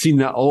along. And we've seen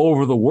that all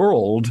over the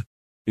world,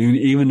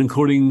 even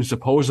including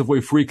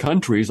supposedly free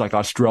countries like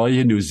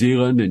Australia, New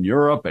Zealand, and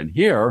Europe, and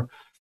here,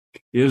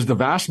 is the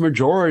vast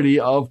majority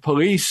of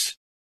police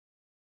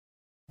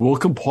will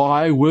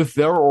comply with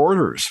their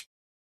orders.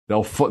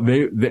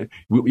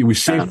 We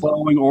say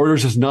following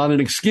orders is not an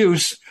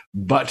excuse,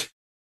 but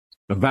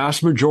the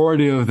vast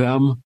majority of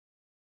them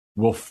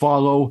will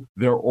follow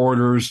their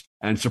orders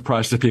and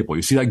suppress the people.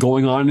 You see that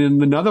going on in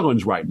the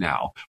Netherlands right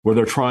now, where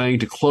they're trying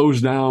to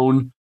close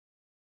down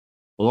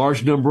a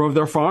large number of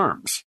their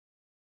farms.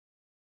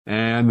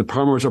 And the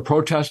farmers are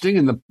protesting,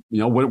 and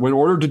when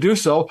ordered to do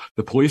so,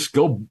 the police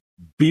go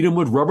beat them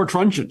with rubber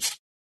truncheons.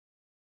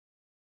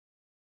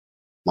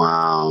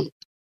 Wow.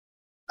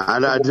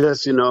 I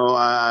just,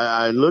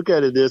 I look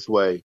at it this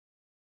way.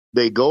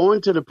 They go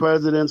into the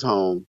president's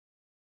home.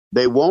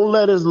 They won't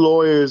let his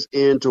lawyers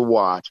in to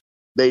watch.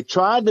 They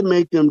tried to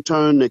make them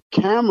turn the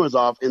cameras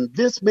off in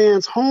this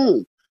man's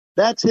home.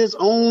 That's his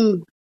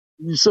own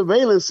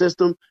surveillance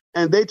system.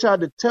 And they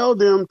tried to tell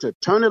them to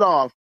turn it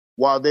off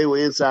while they were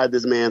inside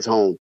this man's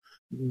home.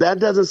 That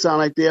doesn't sound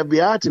like the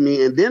FBI to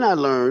me. And then I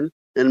learned,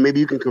 and maybe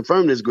you can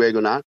confirm this, Greg,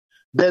 or not,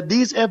 that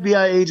these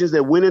FBI agents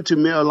that went into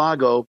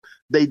Mar-a-Lago,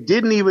 they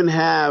didn't even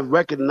have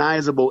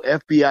recognizable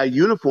FBI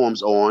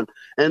uniforms on.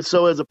 And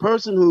so as a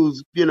person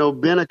who's,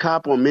 been a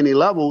cop on many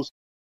levels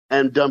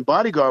and done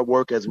bodyguard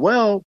work as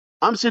well,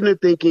 I'm sitting there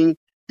thinking,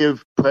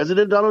 if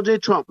President Donald J.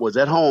 Trump was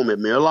at home at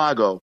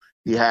Mar-a-Lago,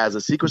 he has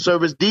a Secret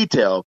Service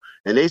detail,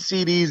 and they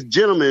see these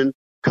gentlemen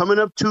coming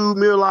up to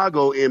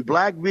Mar-a-Lago in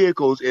black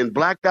vehicles, in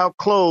blacked out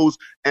clothes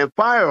and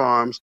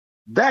firearms,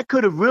 that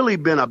could have really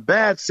been a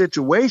bad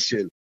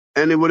situation.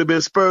 And it would have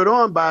been spurred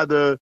on by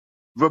the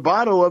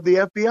bravado of the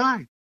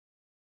FBI.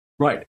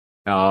 Right.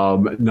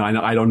 No,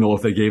 I don't know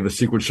if they gave the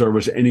Secret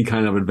Service any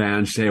kind of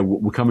advance, say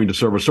we're coming to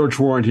serve a search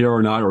warrant here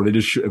or not, or they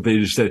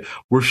just said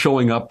we're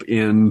showing up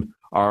in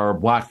our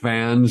black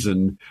vans,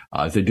 and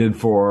as they did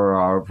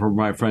for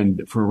my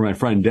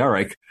friend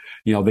Derek,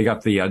 they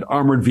got the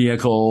armored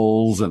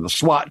vehicles and the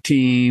SWAT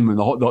team and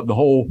the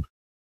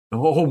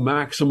whole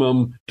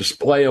maximum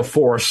display of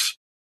force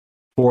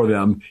for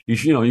them.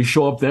 You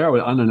show up there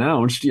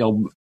unannounced.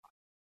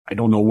 I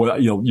don't know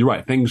what, you're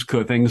right. Things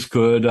could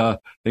get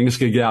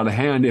out of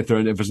hand if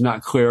it's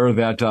not clear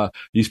that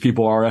these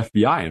people are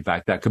FBI. In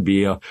fact, that could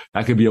be a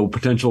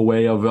potential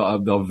way of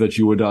that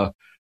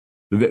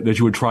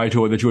you would try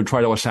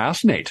to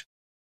assassinate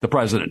the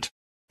President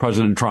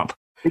Trump.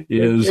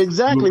 Is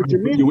exactly to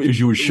me. You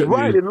would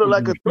right. It looked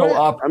like a threat.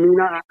 Up,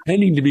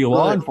 pretending to be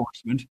law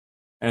enforcement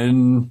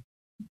and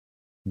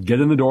get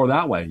in the door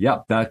that way. Yeah,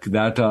 that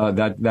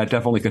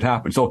definitely could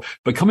happen. So,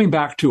 but coming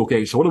back to,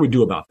 okay, so what do we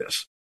do about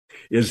this?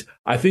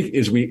 I think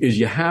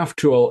you have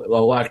to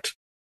elect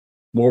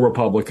more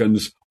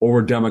Republicans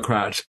over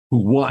Democrats who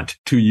want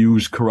to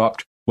use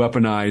corrupt,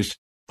 weaponized,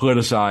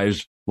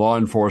 politicized law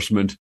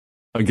enforcement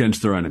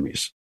against their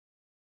enemies.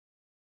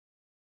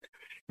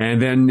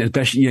 And then,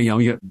 especially,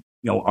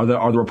 are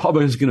the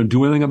Republicans going to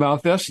do anything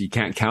about this? You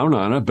can't count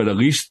on it, but at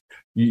least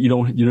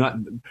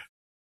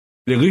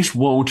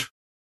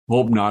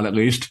hope not at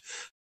least,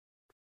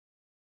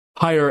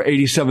 hire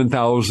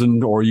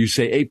 87,000 or you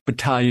say 8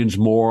 battalions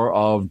more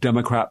of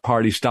Democrat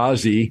Party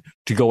Stasi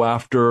to go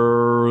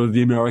after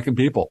the American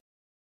people.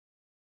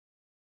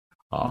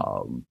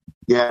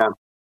 Yeah.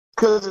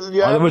 Because a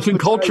lot of it's in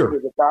culture.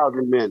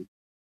 1,000 men.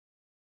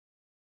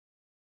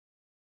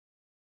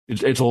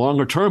 It's a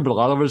longer term, but a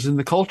lot of it is in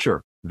the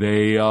culture.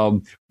 We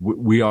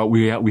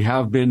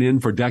have been in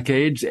for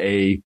decades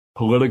a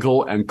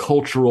political and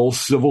cultural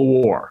civil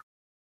war.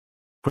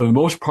 For the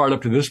most part,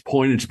 up to this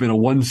point, it's been a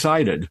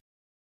one-sided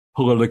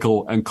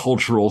political and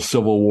cultural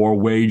civil war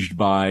waged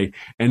by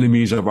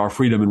enemies of our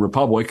freedom and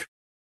republic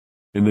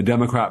in the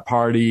Democrat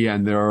Party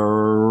and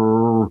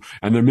their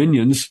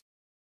minions.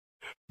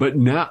 But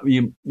now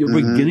you're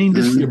beginning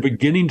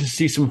to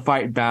see some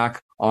fight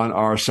back on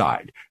our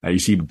side. You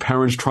see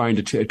parents trying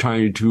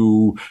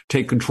to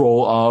take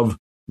control of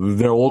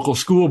their local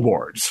school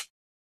boards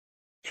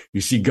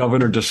You see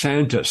Governor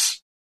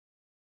DeSantis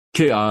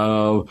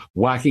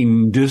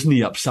whacking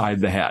Disney upside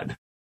the head.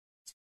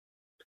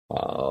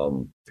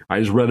 I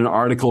just read an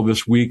article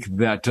this week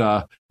that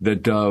a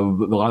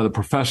lot of the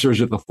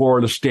professors at the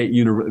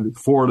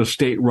Florida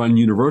State-run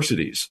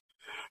universities,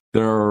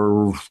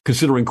 they're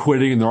considering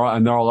quitting, and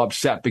they're all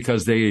upset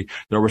because they're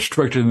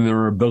restricted in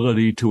their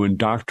ability to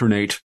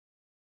indoctrinate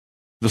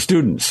the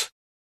students.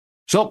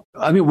 So,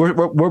 I mean,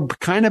 we're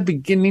kind of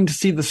beginning to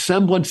see the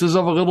semblances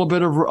of a little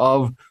bit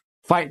of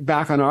fight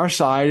back on our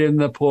side in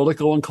the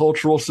political and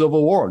cultural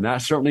civil war, and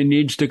that certainly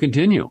needs to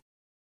continue.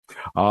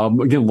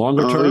 Again,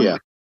 longer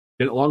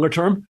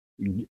term,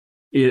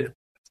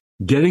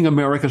 getting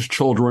America's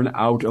children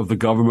out of the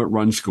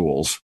government-run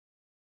schools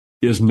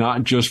is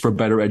not just for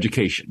better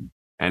education,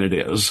 and it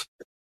is.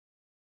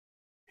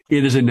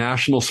 It is a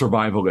national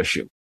survival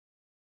issue.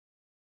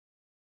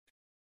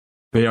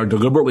 They are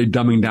deliberately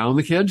dumbing down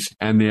the kids,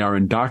 and they are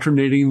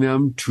indoctrinating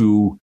them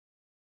to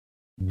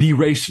be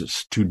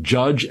racist, to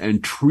judge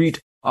and treat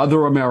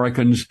other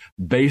Americans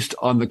based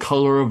on the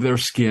color of their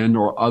skin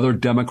or other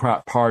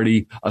Democrat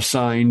Party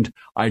assigned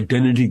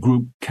identity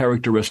group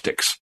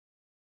characteristics.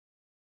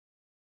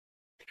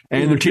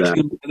 And they're teaching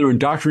them, they're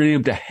indoctrinating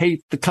them to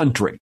hate the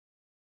country.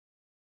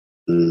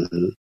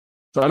 Mm-hmm.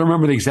 So I don't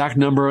remember the exact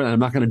number, and I'm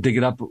not going to dig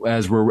it up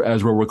as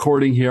we're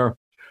recording here,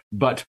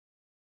 but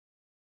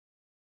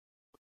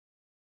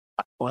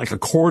like a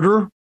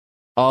quarter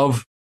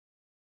of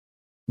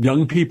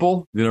young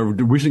people that are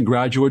recent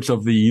graduates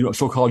of the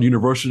so-called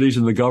universities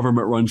and the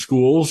government-run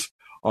schools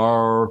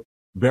are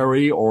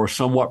very or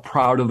somewhat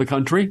proud of the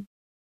country.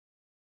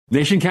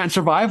 Nation can't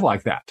survive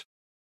like that.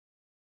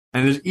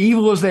 And as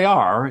evil as they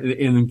are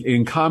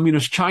in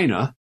communist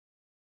China,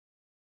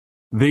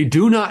 they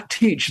do not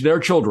teach their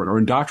children or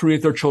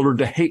indoctrinate their children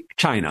to hate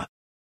China.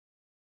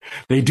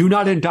 They do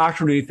not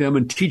indoctrinate them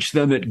and teach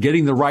them that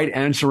getting the right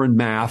answer in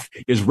math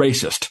is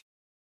racist.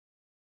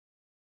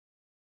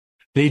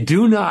 They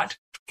do not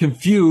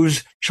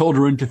confuse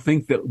children to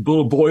think that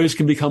little boys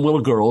can become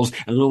little girls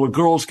and little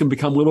girls can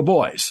become little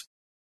boys.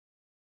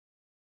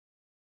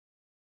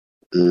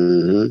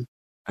 Mm-hmm.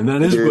 And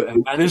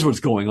that is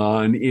what's going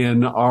on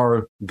in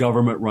our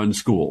government-run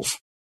schools.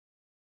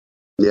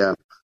 Yeah.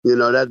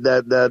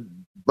 That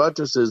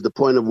buttresses the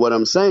point of what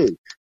I'm saying.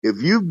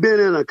 If you've been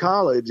in a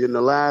college in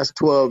the last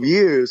 12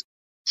 years,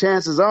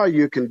 chances are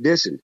you're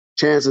conditioned.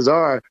 Chances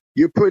are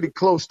you're pretty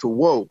close to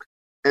woke.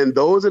 And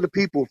those are the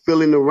people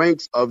filling the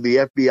ranks of the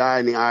FBI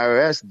and the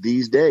IRS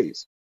these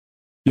days.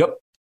 Yep.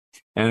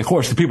 And of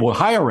course, the people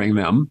hiring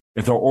them,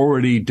 if they're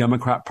already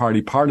Democrat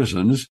Party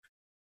partisans,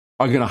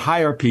 are going to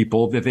hire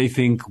people that they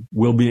think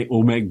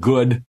will make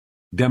good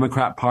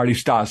Democrat Party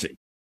Stasi,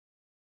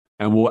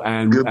 and will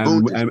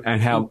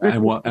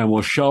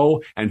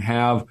show and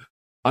have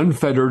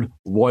unfettered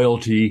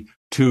loyalty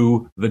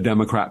to the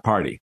Democrat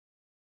Party.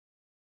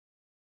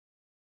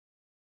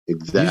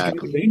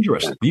 Exactly. These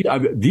guys are dangerous.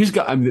 These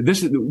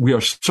guys. We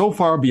are so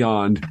far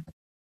beyond.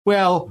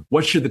 Well,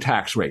 what should the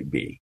tax rate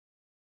be?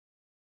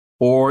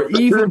 Or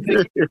even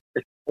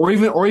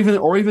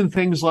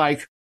things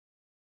like,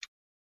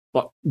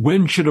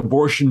 when should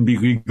abortion be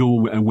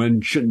legal and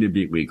when shouldn't it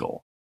be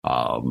legal?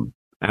 And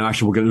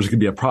actually, there's going to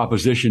be a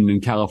proposition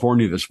in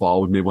California this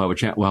fall. Maybe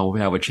we'll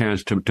have a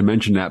chance to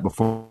mention that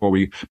before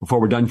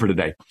we're done for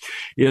today.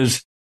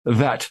 Is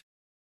that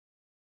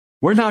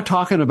we're not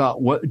talking about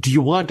do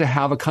you want to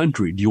have a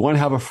country? Do you want to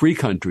have a free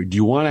country? Do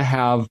you want to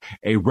have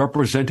a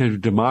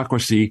representative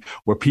democracy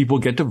where people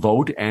get to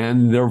vote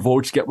and their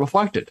votes get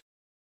reflected?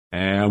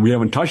 And we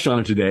haven't touched on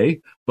it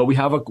today, but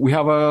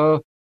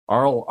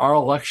our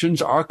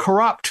elections are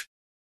corrupt.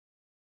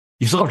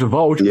 You still have to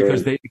vote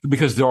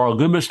because there are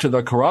limits to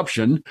their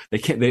corruption. They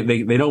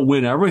don't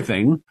win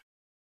everything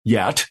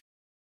yet.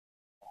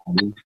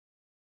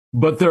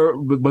 But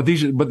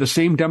the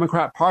same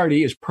Democrat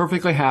Party is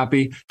perfectly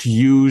happy to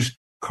use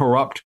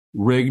corrupt,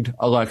 rigged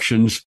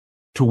elections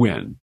to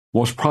win.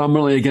 Most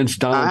prominently against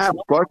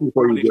Donald Trump in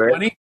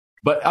 2020.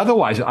 But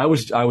otherwise, I'm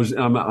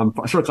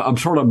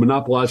sort of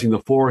monopolizing the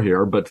floor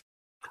here, but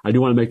I do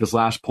want to make this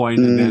last point,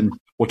 and then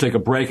we'll take a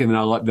break, and then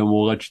we'll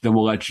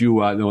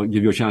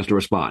give you a chance to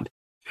respond.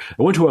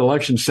 I went to an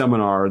election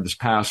seminar this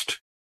past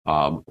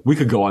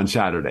week ago on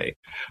Saturday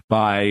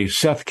by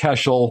Seth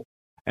Keshel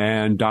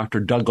and Dr.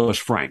 Douglas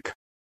Frank.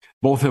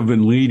 Both have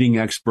been leading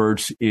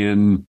experts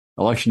in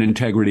election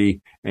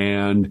integrity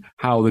and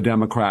how the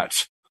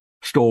Democrats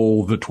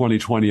stole the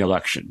 2020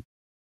 election.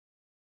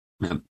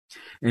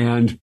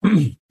 And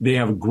they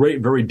have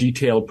great, very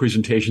detailed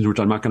presentations, which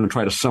I'm not going to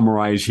try to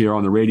summarize here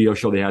on the radio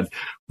show. They had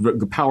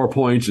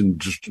PowerPoints and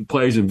just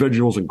plays and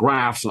visuals and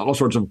graphs and all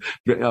sorts of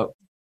very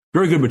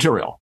good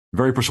material,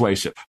 very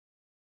persuasive.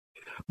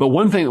 But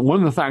one of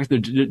the facts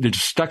that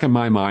stuck in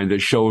my mind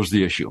that shows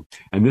the issue,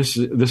 and this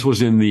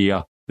was in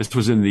the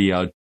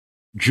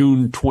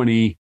June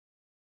 20,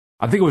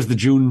 I think it was the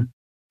June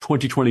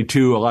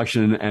 2022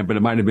 election, but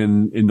it might have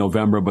been in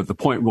November. But the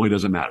point really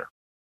doesn't matter.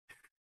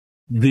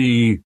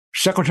 The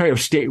Secretary of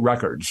State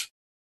records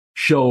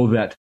show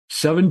that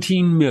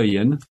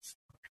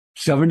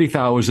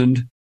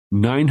 17,070,000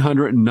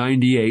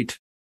 998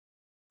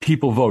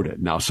 people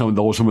voted. Now, some of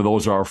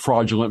those are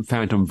fraudulent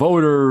phantom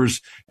voters,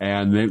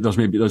 and those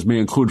may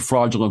include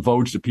fraudulent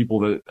votes to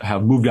people that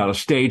have moved out of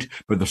state,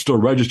 but they're still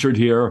registered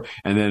here.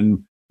 And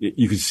then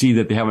you can see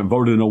that they haven't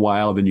voted in a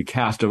while. Then you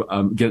cast the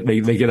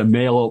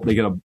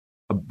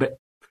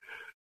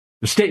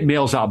state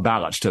mails out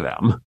ballots to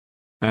them,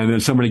 and then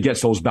somebody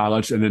gets those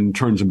ballots and then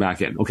turns them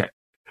back in. Okay.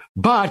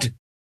 But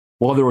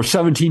while there were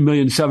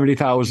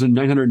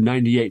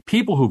 17,070,998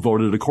 people who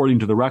voted according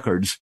to the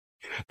records,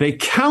 they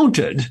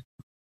counted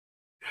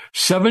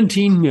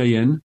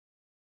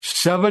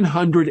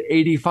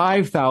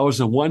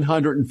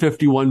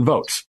 17,785,151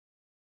 votes.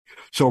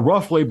 So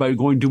roughly, by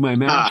going to my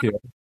math here,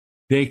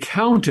 they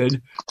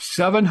counted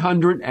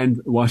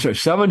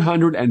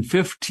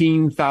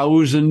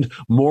 715,000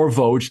 more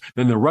votes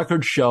than the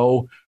records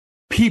show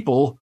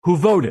people who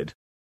voted.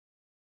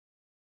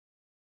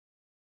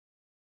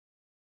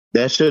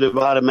 That should have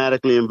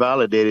automatically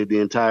invalidated the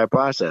entire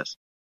process.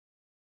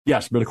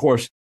 Yes, but of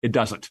course, it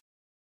doesn't.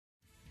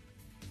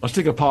 Let's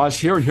take a pause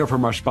here and hear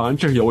from our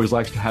sponsor. He always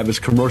likes to have his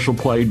commercial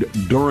played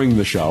during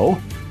the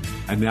show,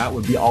 and that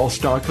would be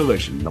All-Star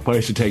Collision, the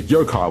place to take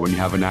your car when you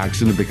have an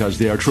accident, because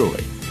they are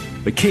truly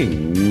the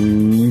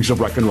kings of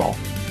wreck and roll.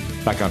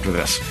 Back after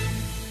this.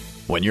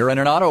 When you're in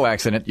an auto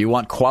accident, you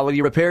want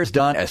quality repairs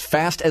done as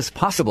fast as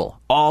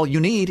possible. All you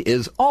need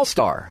is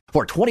All-Star.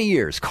 For 20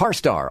 years,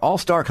 CarStar,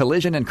 All-Star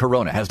Collision, and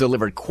Corona has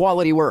delivered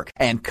quality work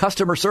and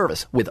customer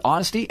service with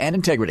honesty and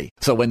integrity.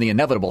 So when the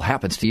inevitable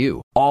happens to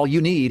you, all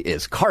you need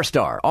is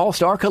CarStar,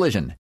 All-Star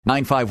Collision.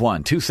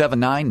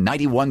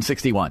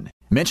 951-279-9161.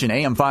 Mention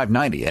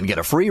AM590 and get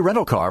a free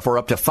rental car for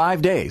up to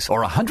 5 days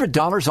or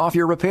 $100 off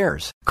your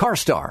repairs.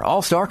 CarStar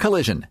All-Star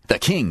Collision, the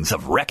kings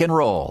of wreck and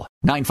roll.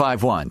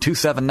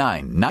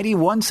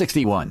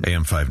 951-279-9161.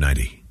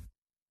 AM590,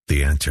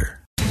 The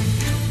Answer.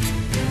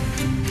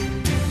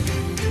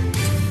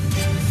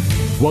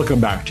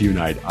 Welcome back to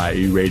Unite,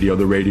 IE Radio,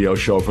 the radio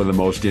show for the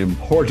most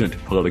important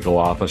political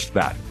office,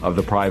 that of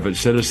the private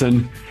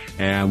citizen.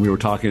 And we were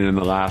talking in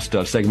the last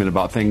segment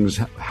about things,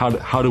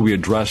 how do we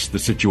address the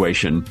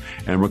situation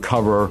and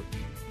recover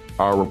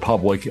our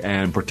republic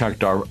and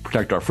protect our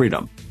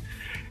freedom.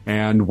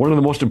 And one of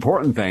the most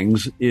important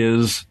things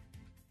is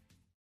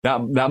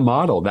that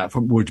model,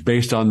 which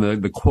based on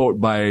the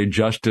quote by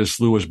Justice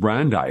Louis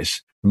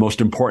Brandeis, the most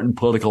important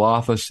political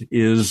office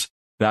is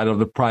that of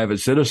the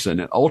private citizen.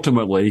 And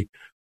ultimately,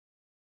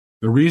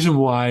 the reason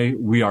why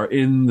we are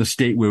in the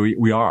state where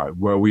we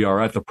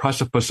are at the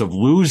precipice of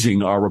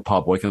losing our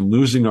republic and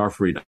losing our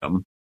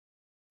freedom,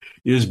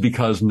 is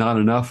because not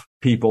enough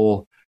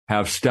people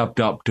have stepped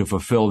up to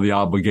fulfill the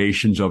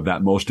obligations of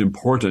that most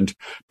important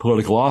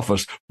political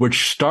office,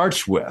 which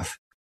starts with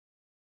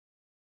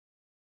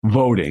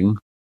voting,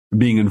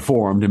 being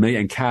informed,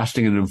 and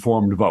casting an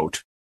informed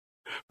vote.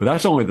 But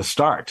that's only the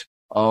start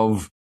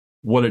of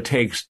what it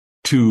takes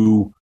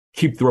to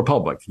keep the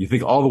republic. You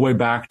think all the way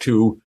back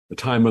to the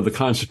time of the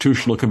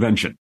Constitutional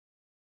Convention.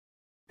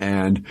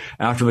 And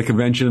after the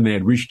convention, they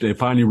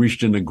finally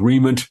reached an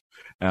agreement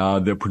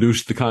that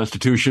produced the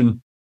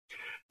Constitution.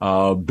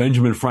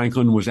 Benjamin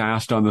Franklin was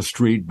asked on the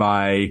street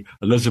by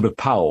Elizabeth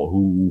Powell,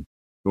 who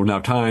will now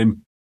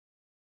time.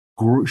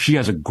 She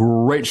has a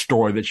great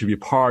story that should be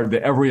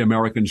that every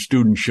American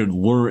student should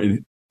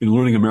learn in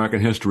learning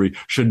American history,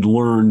 should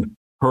learn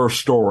her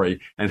story,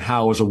 and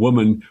how, as a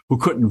woman who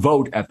couldn't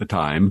vote at the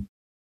time,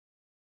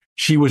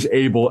 she was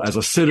able, as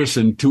a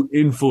citizen, to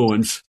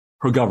influence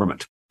her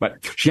government. But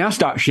she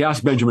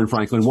asked Benjamin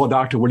Franklin, well,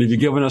 doctor, what have you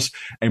given us,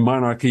 a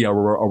monarchy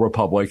or a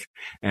republic?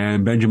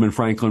 And Benjamin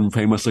Franklin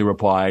famously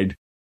replied,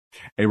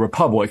 a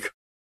republic,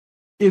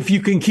 if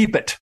you can keep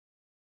it.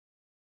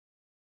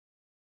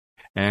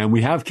 And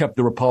we have kept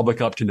the republic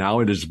up to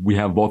now. We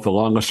have both the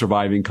longest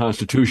surviving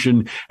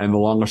constitution and the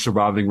longest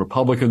surviving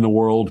republic in the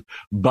world,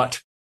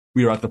 but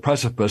we are at the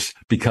precipice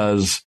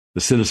because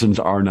the citizens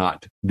are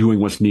not doing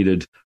what's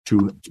needed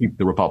to keep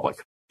the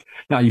republic.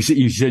 Now, you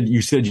said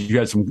you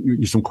had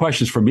some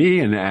questions for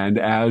me, and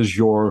as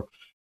your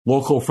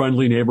local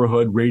friendly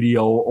neighborhood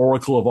radio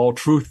oracle of all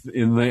truth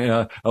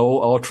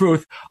all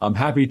truth, I'm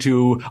happy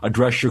to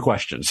address your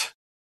questions.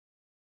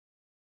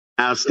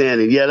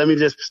 Outstanding. Yeah, let me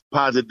just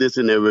posit this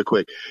in there real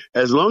quick.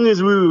 As long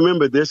as we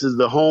remember this is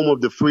the home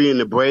of the free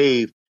and the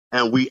brave,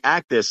 and we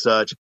act as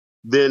such,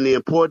 then the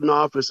important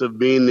office of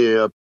being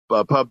the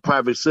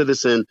private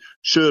citizen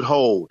should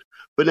hold.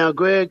 But now,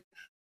 Greg,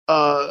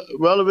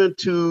 relevant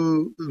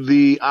to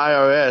the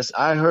IRS,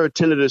 I heard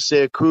Senator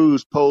Ted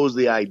Cruz pose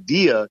the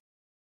idea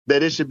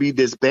that it should be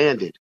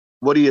disbanded.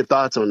 What are your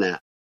thoughts on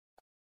that?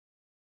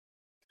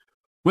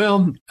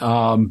 Well,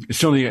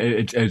 certainly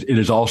it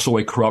is also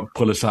a corrupt,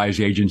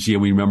 politicized agency.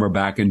 And we remember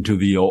back into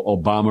the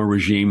Obama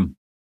regime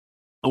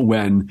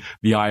when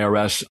the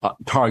IRS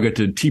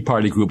targeted Tea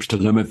Party groups to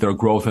limit their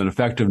growth and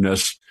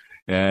effectiveness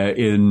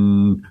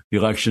in the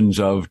elections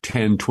of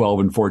 10, 12,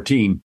 and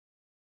 14.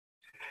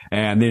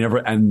 And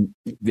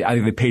I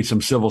think they paid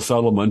some civil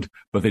settlement,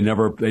 but they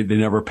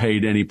never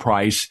paid any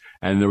price,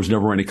 and there was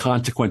never any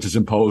consequences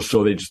imposed.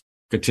 So they just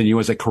continue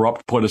as a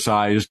corrupt,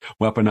 politicized,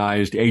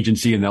 weaponized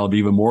agency, and that'll be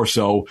even more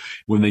so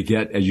when they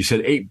get, as you said,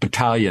 8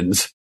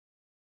 battalions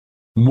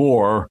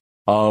more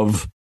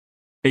of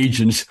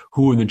agents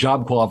who in the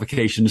job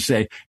qualifications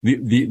say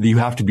you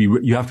have to be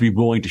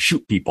willing to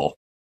shoot people.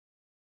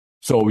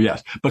 So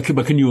yes, but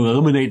can you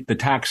eliminate the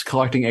tax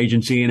collecting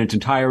agency in its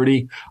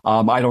entirety?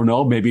 I don't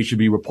know. Maybe it should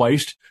be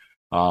replaced.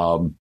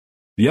 The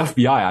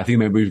FBI, I think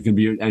maybe we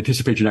can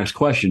anticipate your next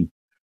question.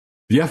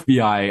 The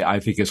FBI, I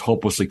think, is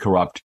hopelessly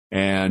corrupt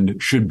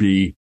and should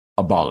be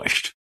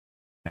abolished.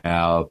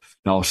 Now,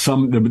 there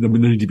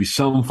need to be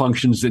some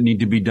functions that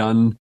need to be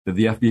done that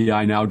the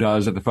FBI now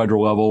does at the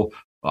federal level,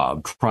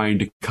 trying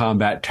to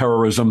combat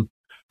terrorism,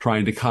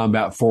 trying to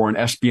combat foreign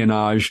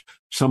espionage.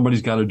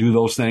 Somebody's got to do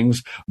those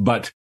things.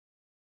 But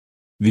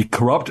the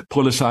corrupt,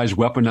 politicized,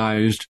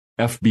 weaponized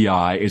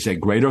FBI is a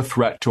greater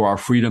threat to our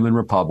freedom and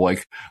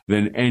republic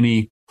than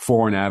any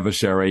foreign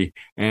adversary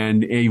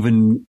and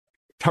even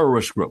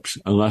terrorist groups,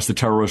 unless the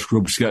terrorist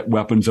groups get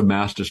weapons of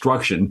mass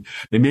destruction.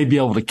 They may be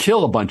able to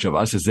kill a bunch of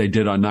us, as they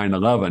did on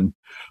 9/11,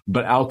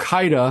 but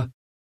Al-Qaeda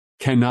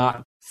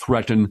cannot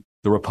threaten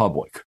the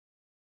republic.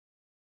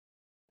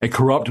 A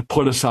corrupt,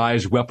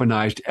 politicized,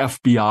 weaponized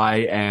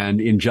FBI and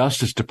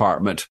Injustice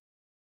Department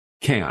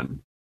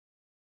can.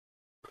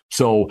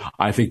 So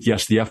I think,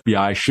 yes, the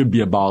FBI should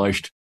be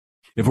abolished.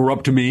 If it were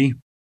up to me,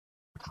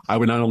 I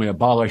would not only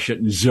abolish it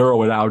and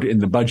zero it out in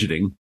the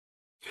budgeting,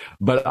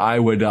 but I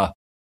would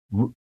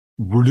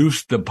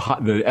reduce the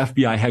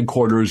FBI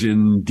headquarters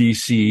in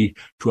D.C.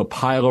 to a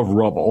pile of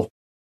rubble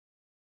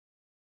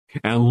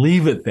and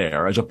leave it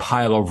there as a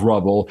pile of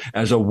rubble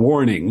as a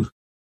warning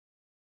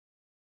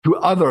to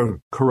other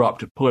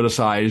corrupt,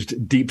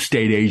 politicized, deep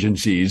state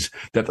agencies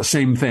that the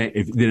same thing,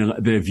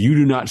 that if you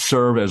do not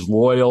serve as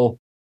loyal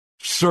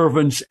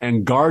servants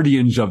and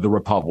guardians of the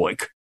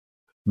republic,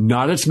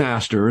 not its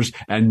masters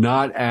and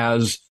not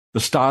as the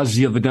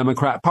Stasi of the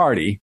Democrat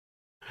Party,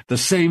 the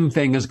same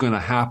thing is going to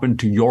happen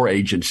to your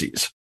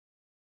agencies.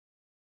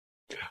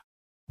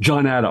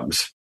 John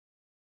Adams,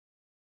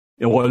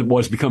 it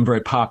was become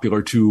very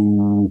popular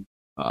to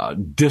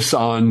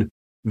disown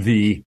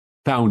the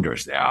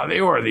founders.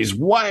 They were these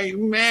white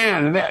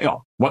men.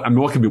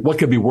 What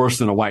could be worse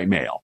than a white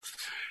male?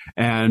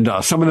 And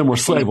some of them were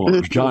slave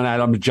owners. John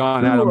Adams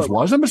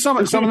wasn't, but some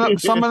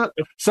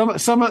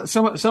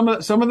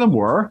of them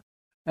were.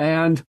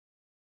 And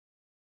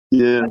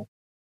yeah,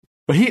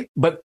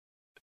 but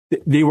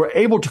they were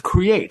able to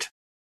create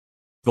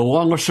the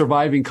longest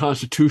surviving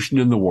constitution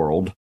in the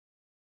world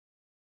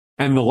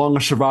and the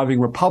longest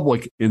surviving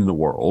republic in the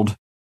world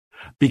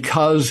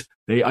because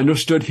they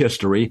understood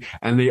history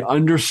and they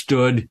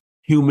understood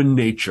human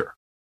nature.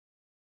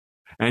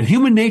 And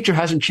human nature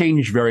hasn't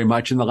changed very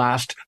much in the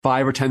last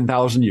 5 or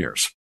 10,000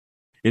 years.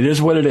 It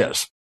is what it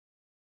is.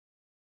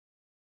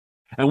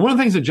 And one of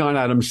the things that John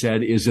Adams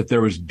said is that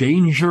there is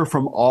danger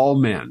from all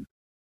men.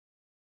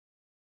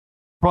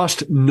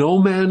 Trust no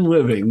man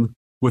living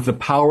with the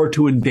power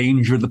to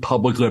endanger the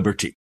public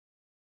liberty.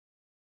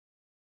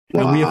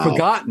 Wow. And we have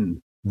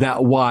forgotten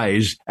that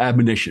wise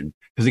admonition.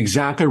 Because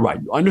exactly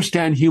right. You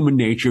understand human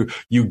nature.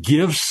 You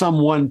give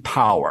someone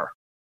power.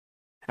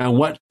 And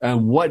what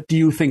do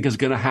you think is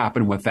going to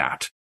happen with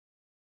that?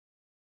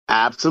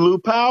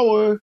 Absolute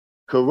power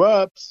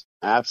corrupts.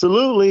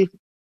 Absolutely.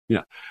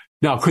 Yeah.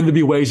 Now, couldn't there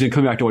be ways, and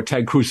coming back to what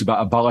Ted Cruz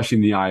about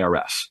abolishing the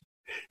IRS,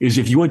 is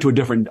if you went to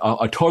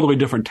a totally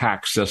different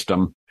tax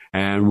system,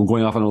 and we're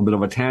going off on a little bit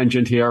of a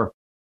tangent here,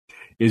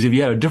 is if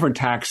you had a different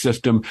tax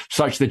system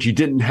such that the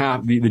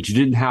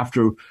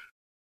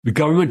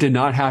government did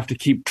not have to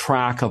keep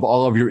track of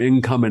all of your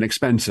income and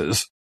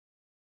expenses,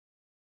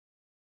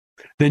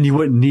 then you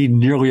wouldn't need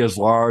nearly as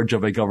large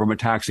of a government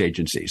tax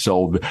agency.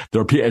 So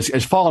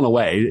it's fallen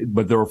away,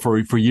 but there were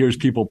for years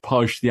people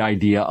pushed the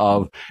idea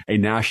of a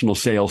national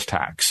sales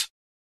tax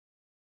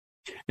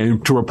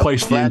and to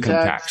replace the income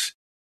tax.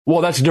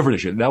 Well, that's a different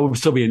issue. That would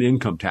still be an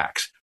income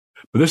tax,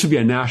 but this would be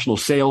a national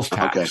sales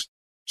tax. Okay.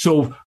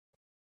 So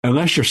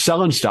unless you're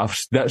selling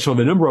stuff, so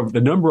the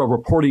number of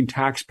reporting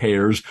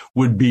taxpayers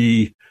would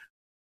be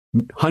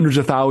hundreds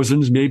of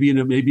thousands,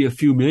 maybe a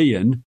few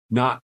million,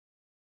 not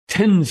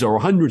tens or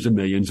hundreds of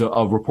millions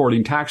of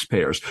reporting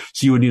taxpayers.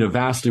 So you would need a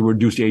vastly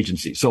reduced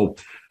agency. So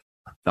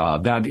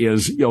that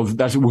is, we're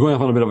going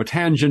off on a bit of a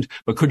tangent,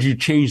 but could you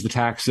change the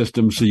tax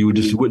system so you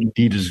wouldn't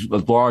need as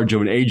large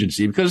of an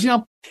agency? Because,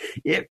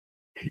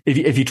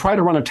 if you try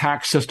to run a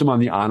tax system on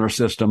the honor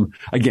system,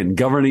 again,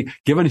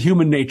 given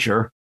human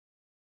nature,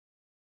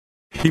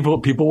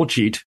 people will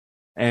cheat.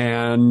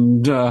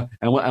 And will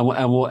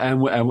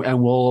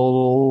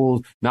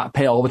not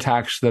pay all the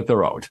tax that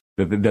they're owed,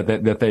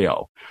 that they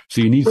owe.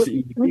 So you need but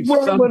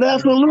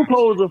that's what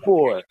loopholes are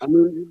for. I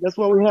mean, that's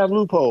why we have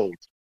loopholes.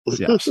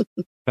 Yes.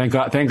 Thank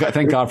God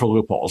for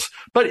loopholes.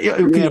 But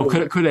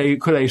could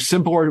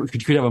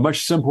have a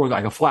much simpler,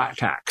 like a flat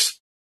tax,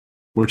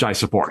 which I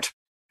support,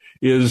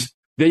 is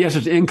yes,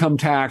 it's income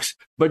tax,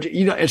 but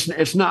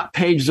it's not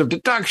pages of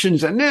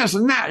deductions and this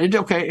and that.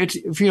 It's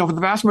for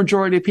the vast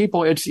majority of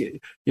people, it's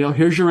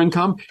here's your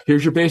income,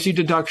 here's your basic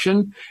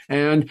deduction,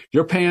 and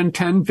you're paying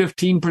 10,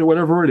 15,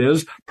 whatever it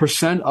is,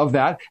 % of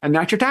that, and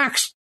that's your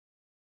tax.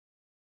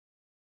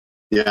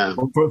 Yeah.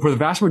 For the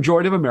vast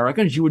majority of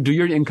Americans, you would do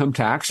your income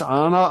tax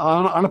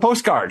on a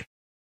postcard.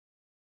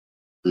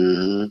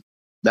 Mm-hmm.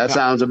 That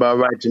sounds about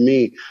right to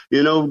me.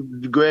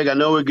 Greg, I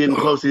know we're getting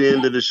close to the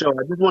end of the show.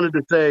 I just wanted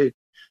to say,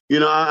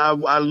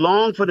 I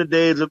long for the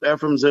days of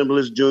Ephraim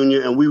Zimbalist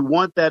Jr., and we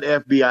want that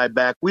FBI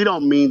back. We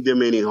don't mean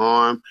them any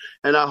harm,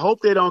 and I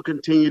hope they don't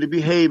continue to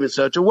behave in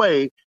such a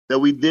way that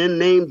we then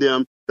name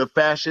them the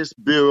Fascist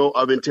Bureau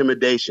of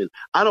Intimidation.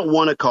 I don't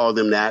want to call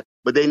them that,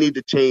 but they need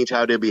to change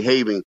how they're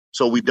behaving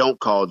so we don't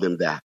call them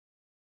that.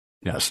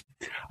 Yes.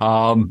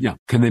 Can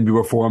they be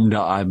reformed?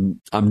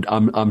 I'm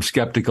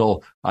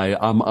skeptical.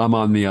 I'm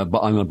on the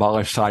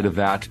abolished side of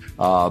that.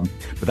 But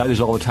that is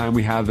all the time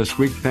we have this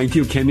week. Thank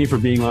you, Kenny, for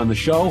being on the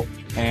show.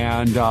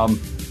 And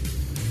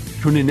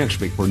tune in next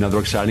week for another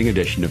exciting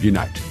edition of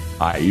Unite,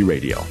 IE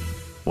Radio.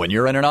 When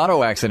you're in an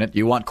auto accident,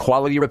 you want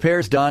quality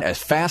repairs done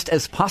as fast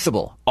as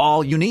possible.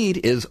 All you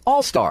need is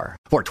All-Star.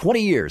 For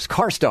 20 years,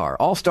 CarStar,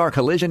 All-Star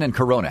Collision, and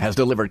Corona has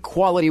delivered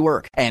quality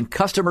work and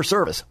customer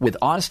service with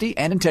honesty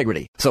and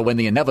integrity. So when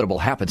the inevitable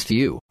happens to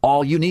you,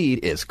 all you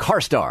need is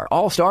CarStar,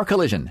 All-Star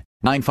Collision.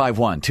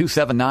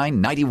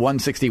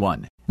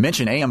 951-279-9161.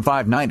 Mention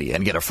AM590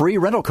 and get a free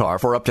rental car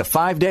for up to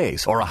 5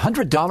 days or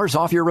 $100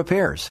 off your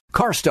repairs.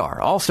 CarStar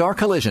All-Star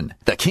Collision,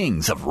 the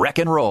kings of wreck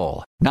and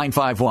roll.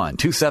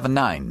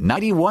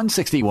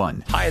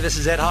 951-279-9161. Hi, this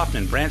is Ed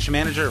Hoffman, branch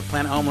manager of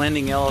Planet Home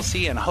Lending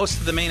LLC and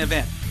host of The Main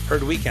Event.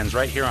 Heard weekends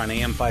right here on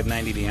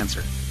AM590 The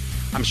Answer.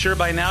 I'm sure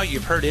by now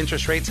you've heard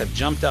interest rates have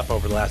jumped up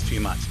over the last few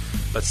months,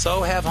 but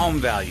so have home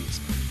values.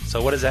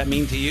 So what does that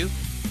mean to you?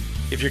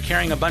 If you're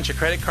carrying a bunch of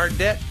credit card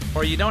debt,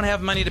 or you don't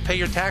have money to pay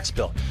your tax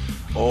bill,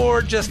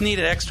 or just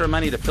needed extra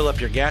money to fill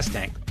up your gas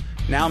tank,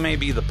 now may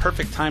be the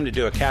perfect time to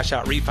do a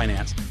cash-out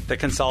refinance to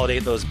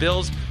consolidate those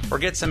bills or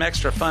get some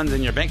extra funds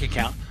in your bank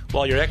account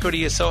while your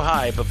equity is so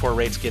high before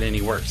rates get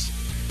any worse.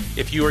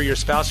 If you or your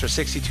spouse are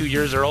 62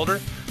 years or older,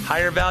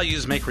 higher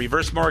values make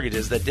reverse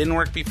mortgages that didn't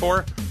work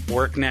before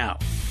work now.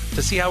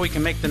 To see how we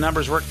can make the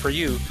numbers work for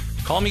you,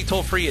 call me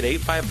toll-free at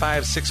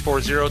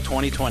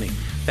 855-640-2020.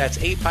 That's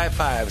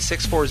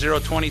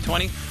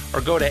 855-640-2020,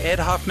 or go to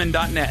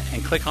edhoffman.net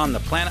and click on the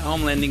Planet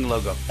Home Lending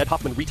logo. Ed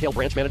Hoffman, Retail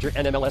Branch Manager,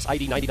 NMLS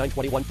ID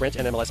 9921, Branch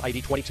NMLS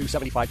ID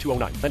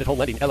 2275209. Planet Home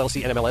Lending,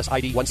 LLC, NMLS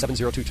ID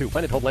 17022.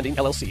 Planet Home Lending,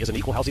 LLC is an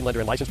equal housing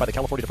lender and licensed by the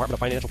California Department of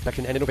Financial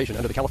Protection and Innovation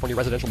under the California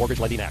Residential Mortgage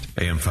Lending Act.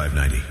 AM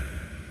 590,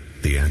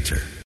 The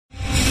Answer.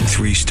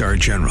 3-star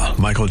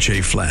General Michael J.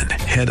 Flynn,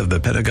 head of the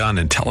Pentagon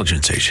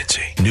Intelligence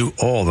Agency, knew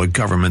all the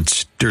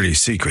government's dirty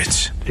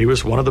secrets. He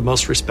was one of the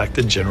most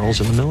respected generals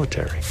in the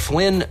military.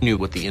 Flynn knew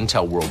what the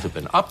intel world had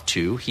been up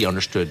to. He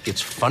understood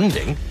its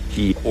funding.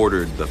 He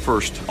ordered the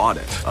first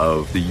audit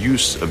of the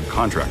use of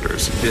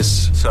contractors.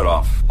 This set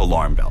off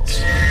alarm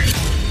bells.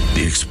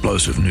 The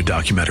explosive new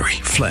documentary,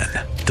 Flynn,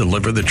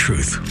 Deliver the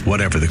Truth,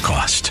 Whatever the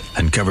Cost,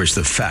 uncovers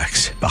the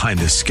facts behind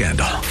this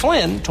scandal.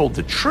 Flynn told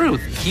the truth.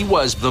 He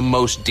was the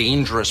most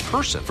dangerous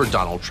person for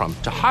Donald Trump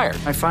to hire.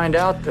 I find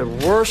out the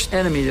worst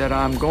enemy that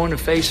I'm going to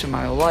face in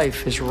my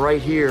life is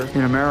right here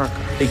in America.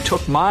 They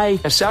took my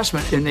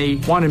assessment and they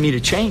wanted me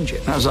to change it.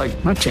 And I was like,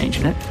 I'm not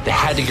changing it. They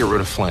had to get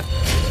rid of Flynn.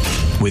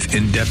 With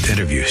in-depth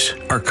interviews,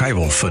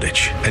 archival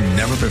footage, and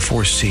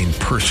never-before-seen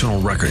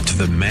personal records of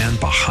the man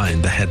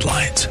behind the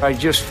headlines. I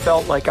just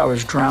felt like I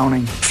was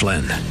drowning.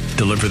 Flynn,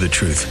 Deliver the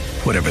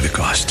Truth, Whatever the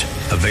Cost.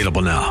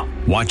 Available now.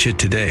 Watch it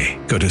today.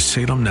 Go to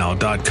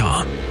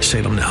salemnow.com.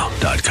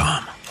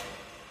 salemnow.com.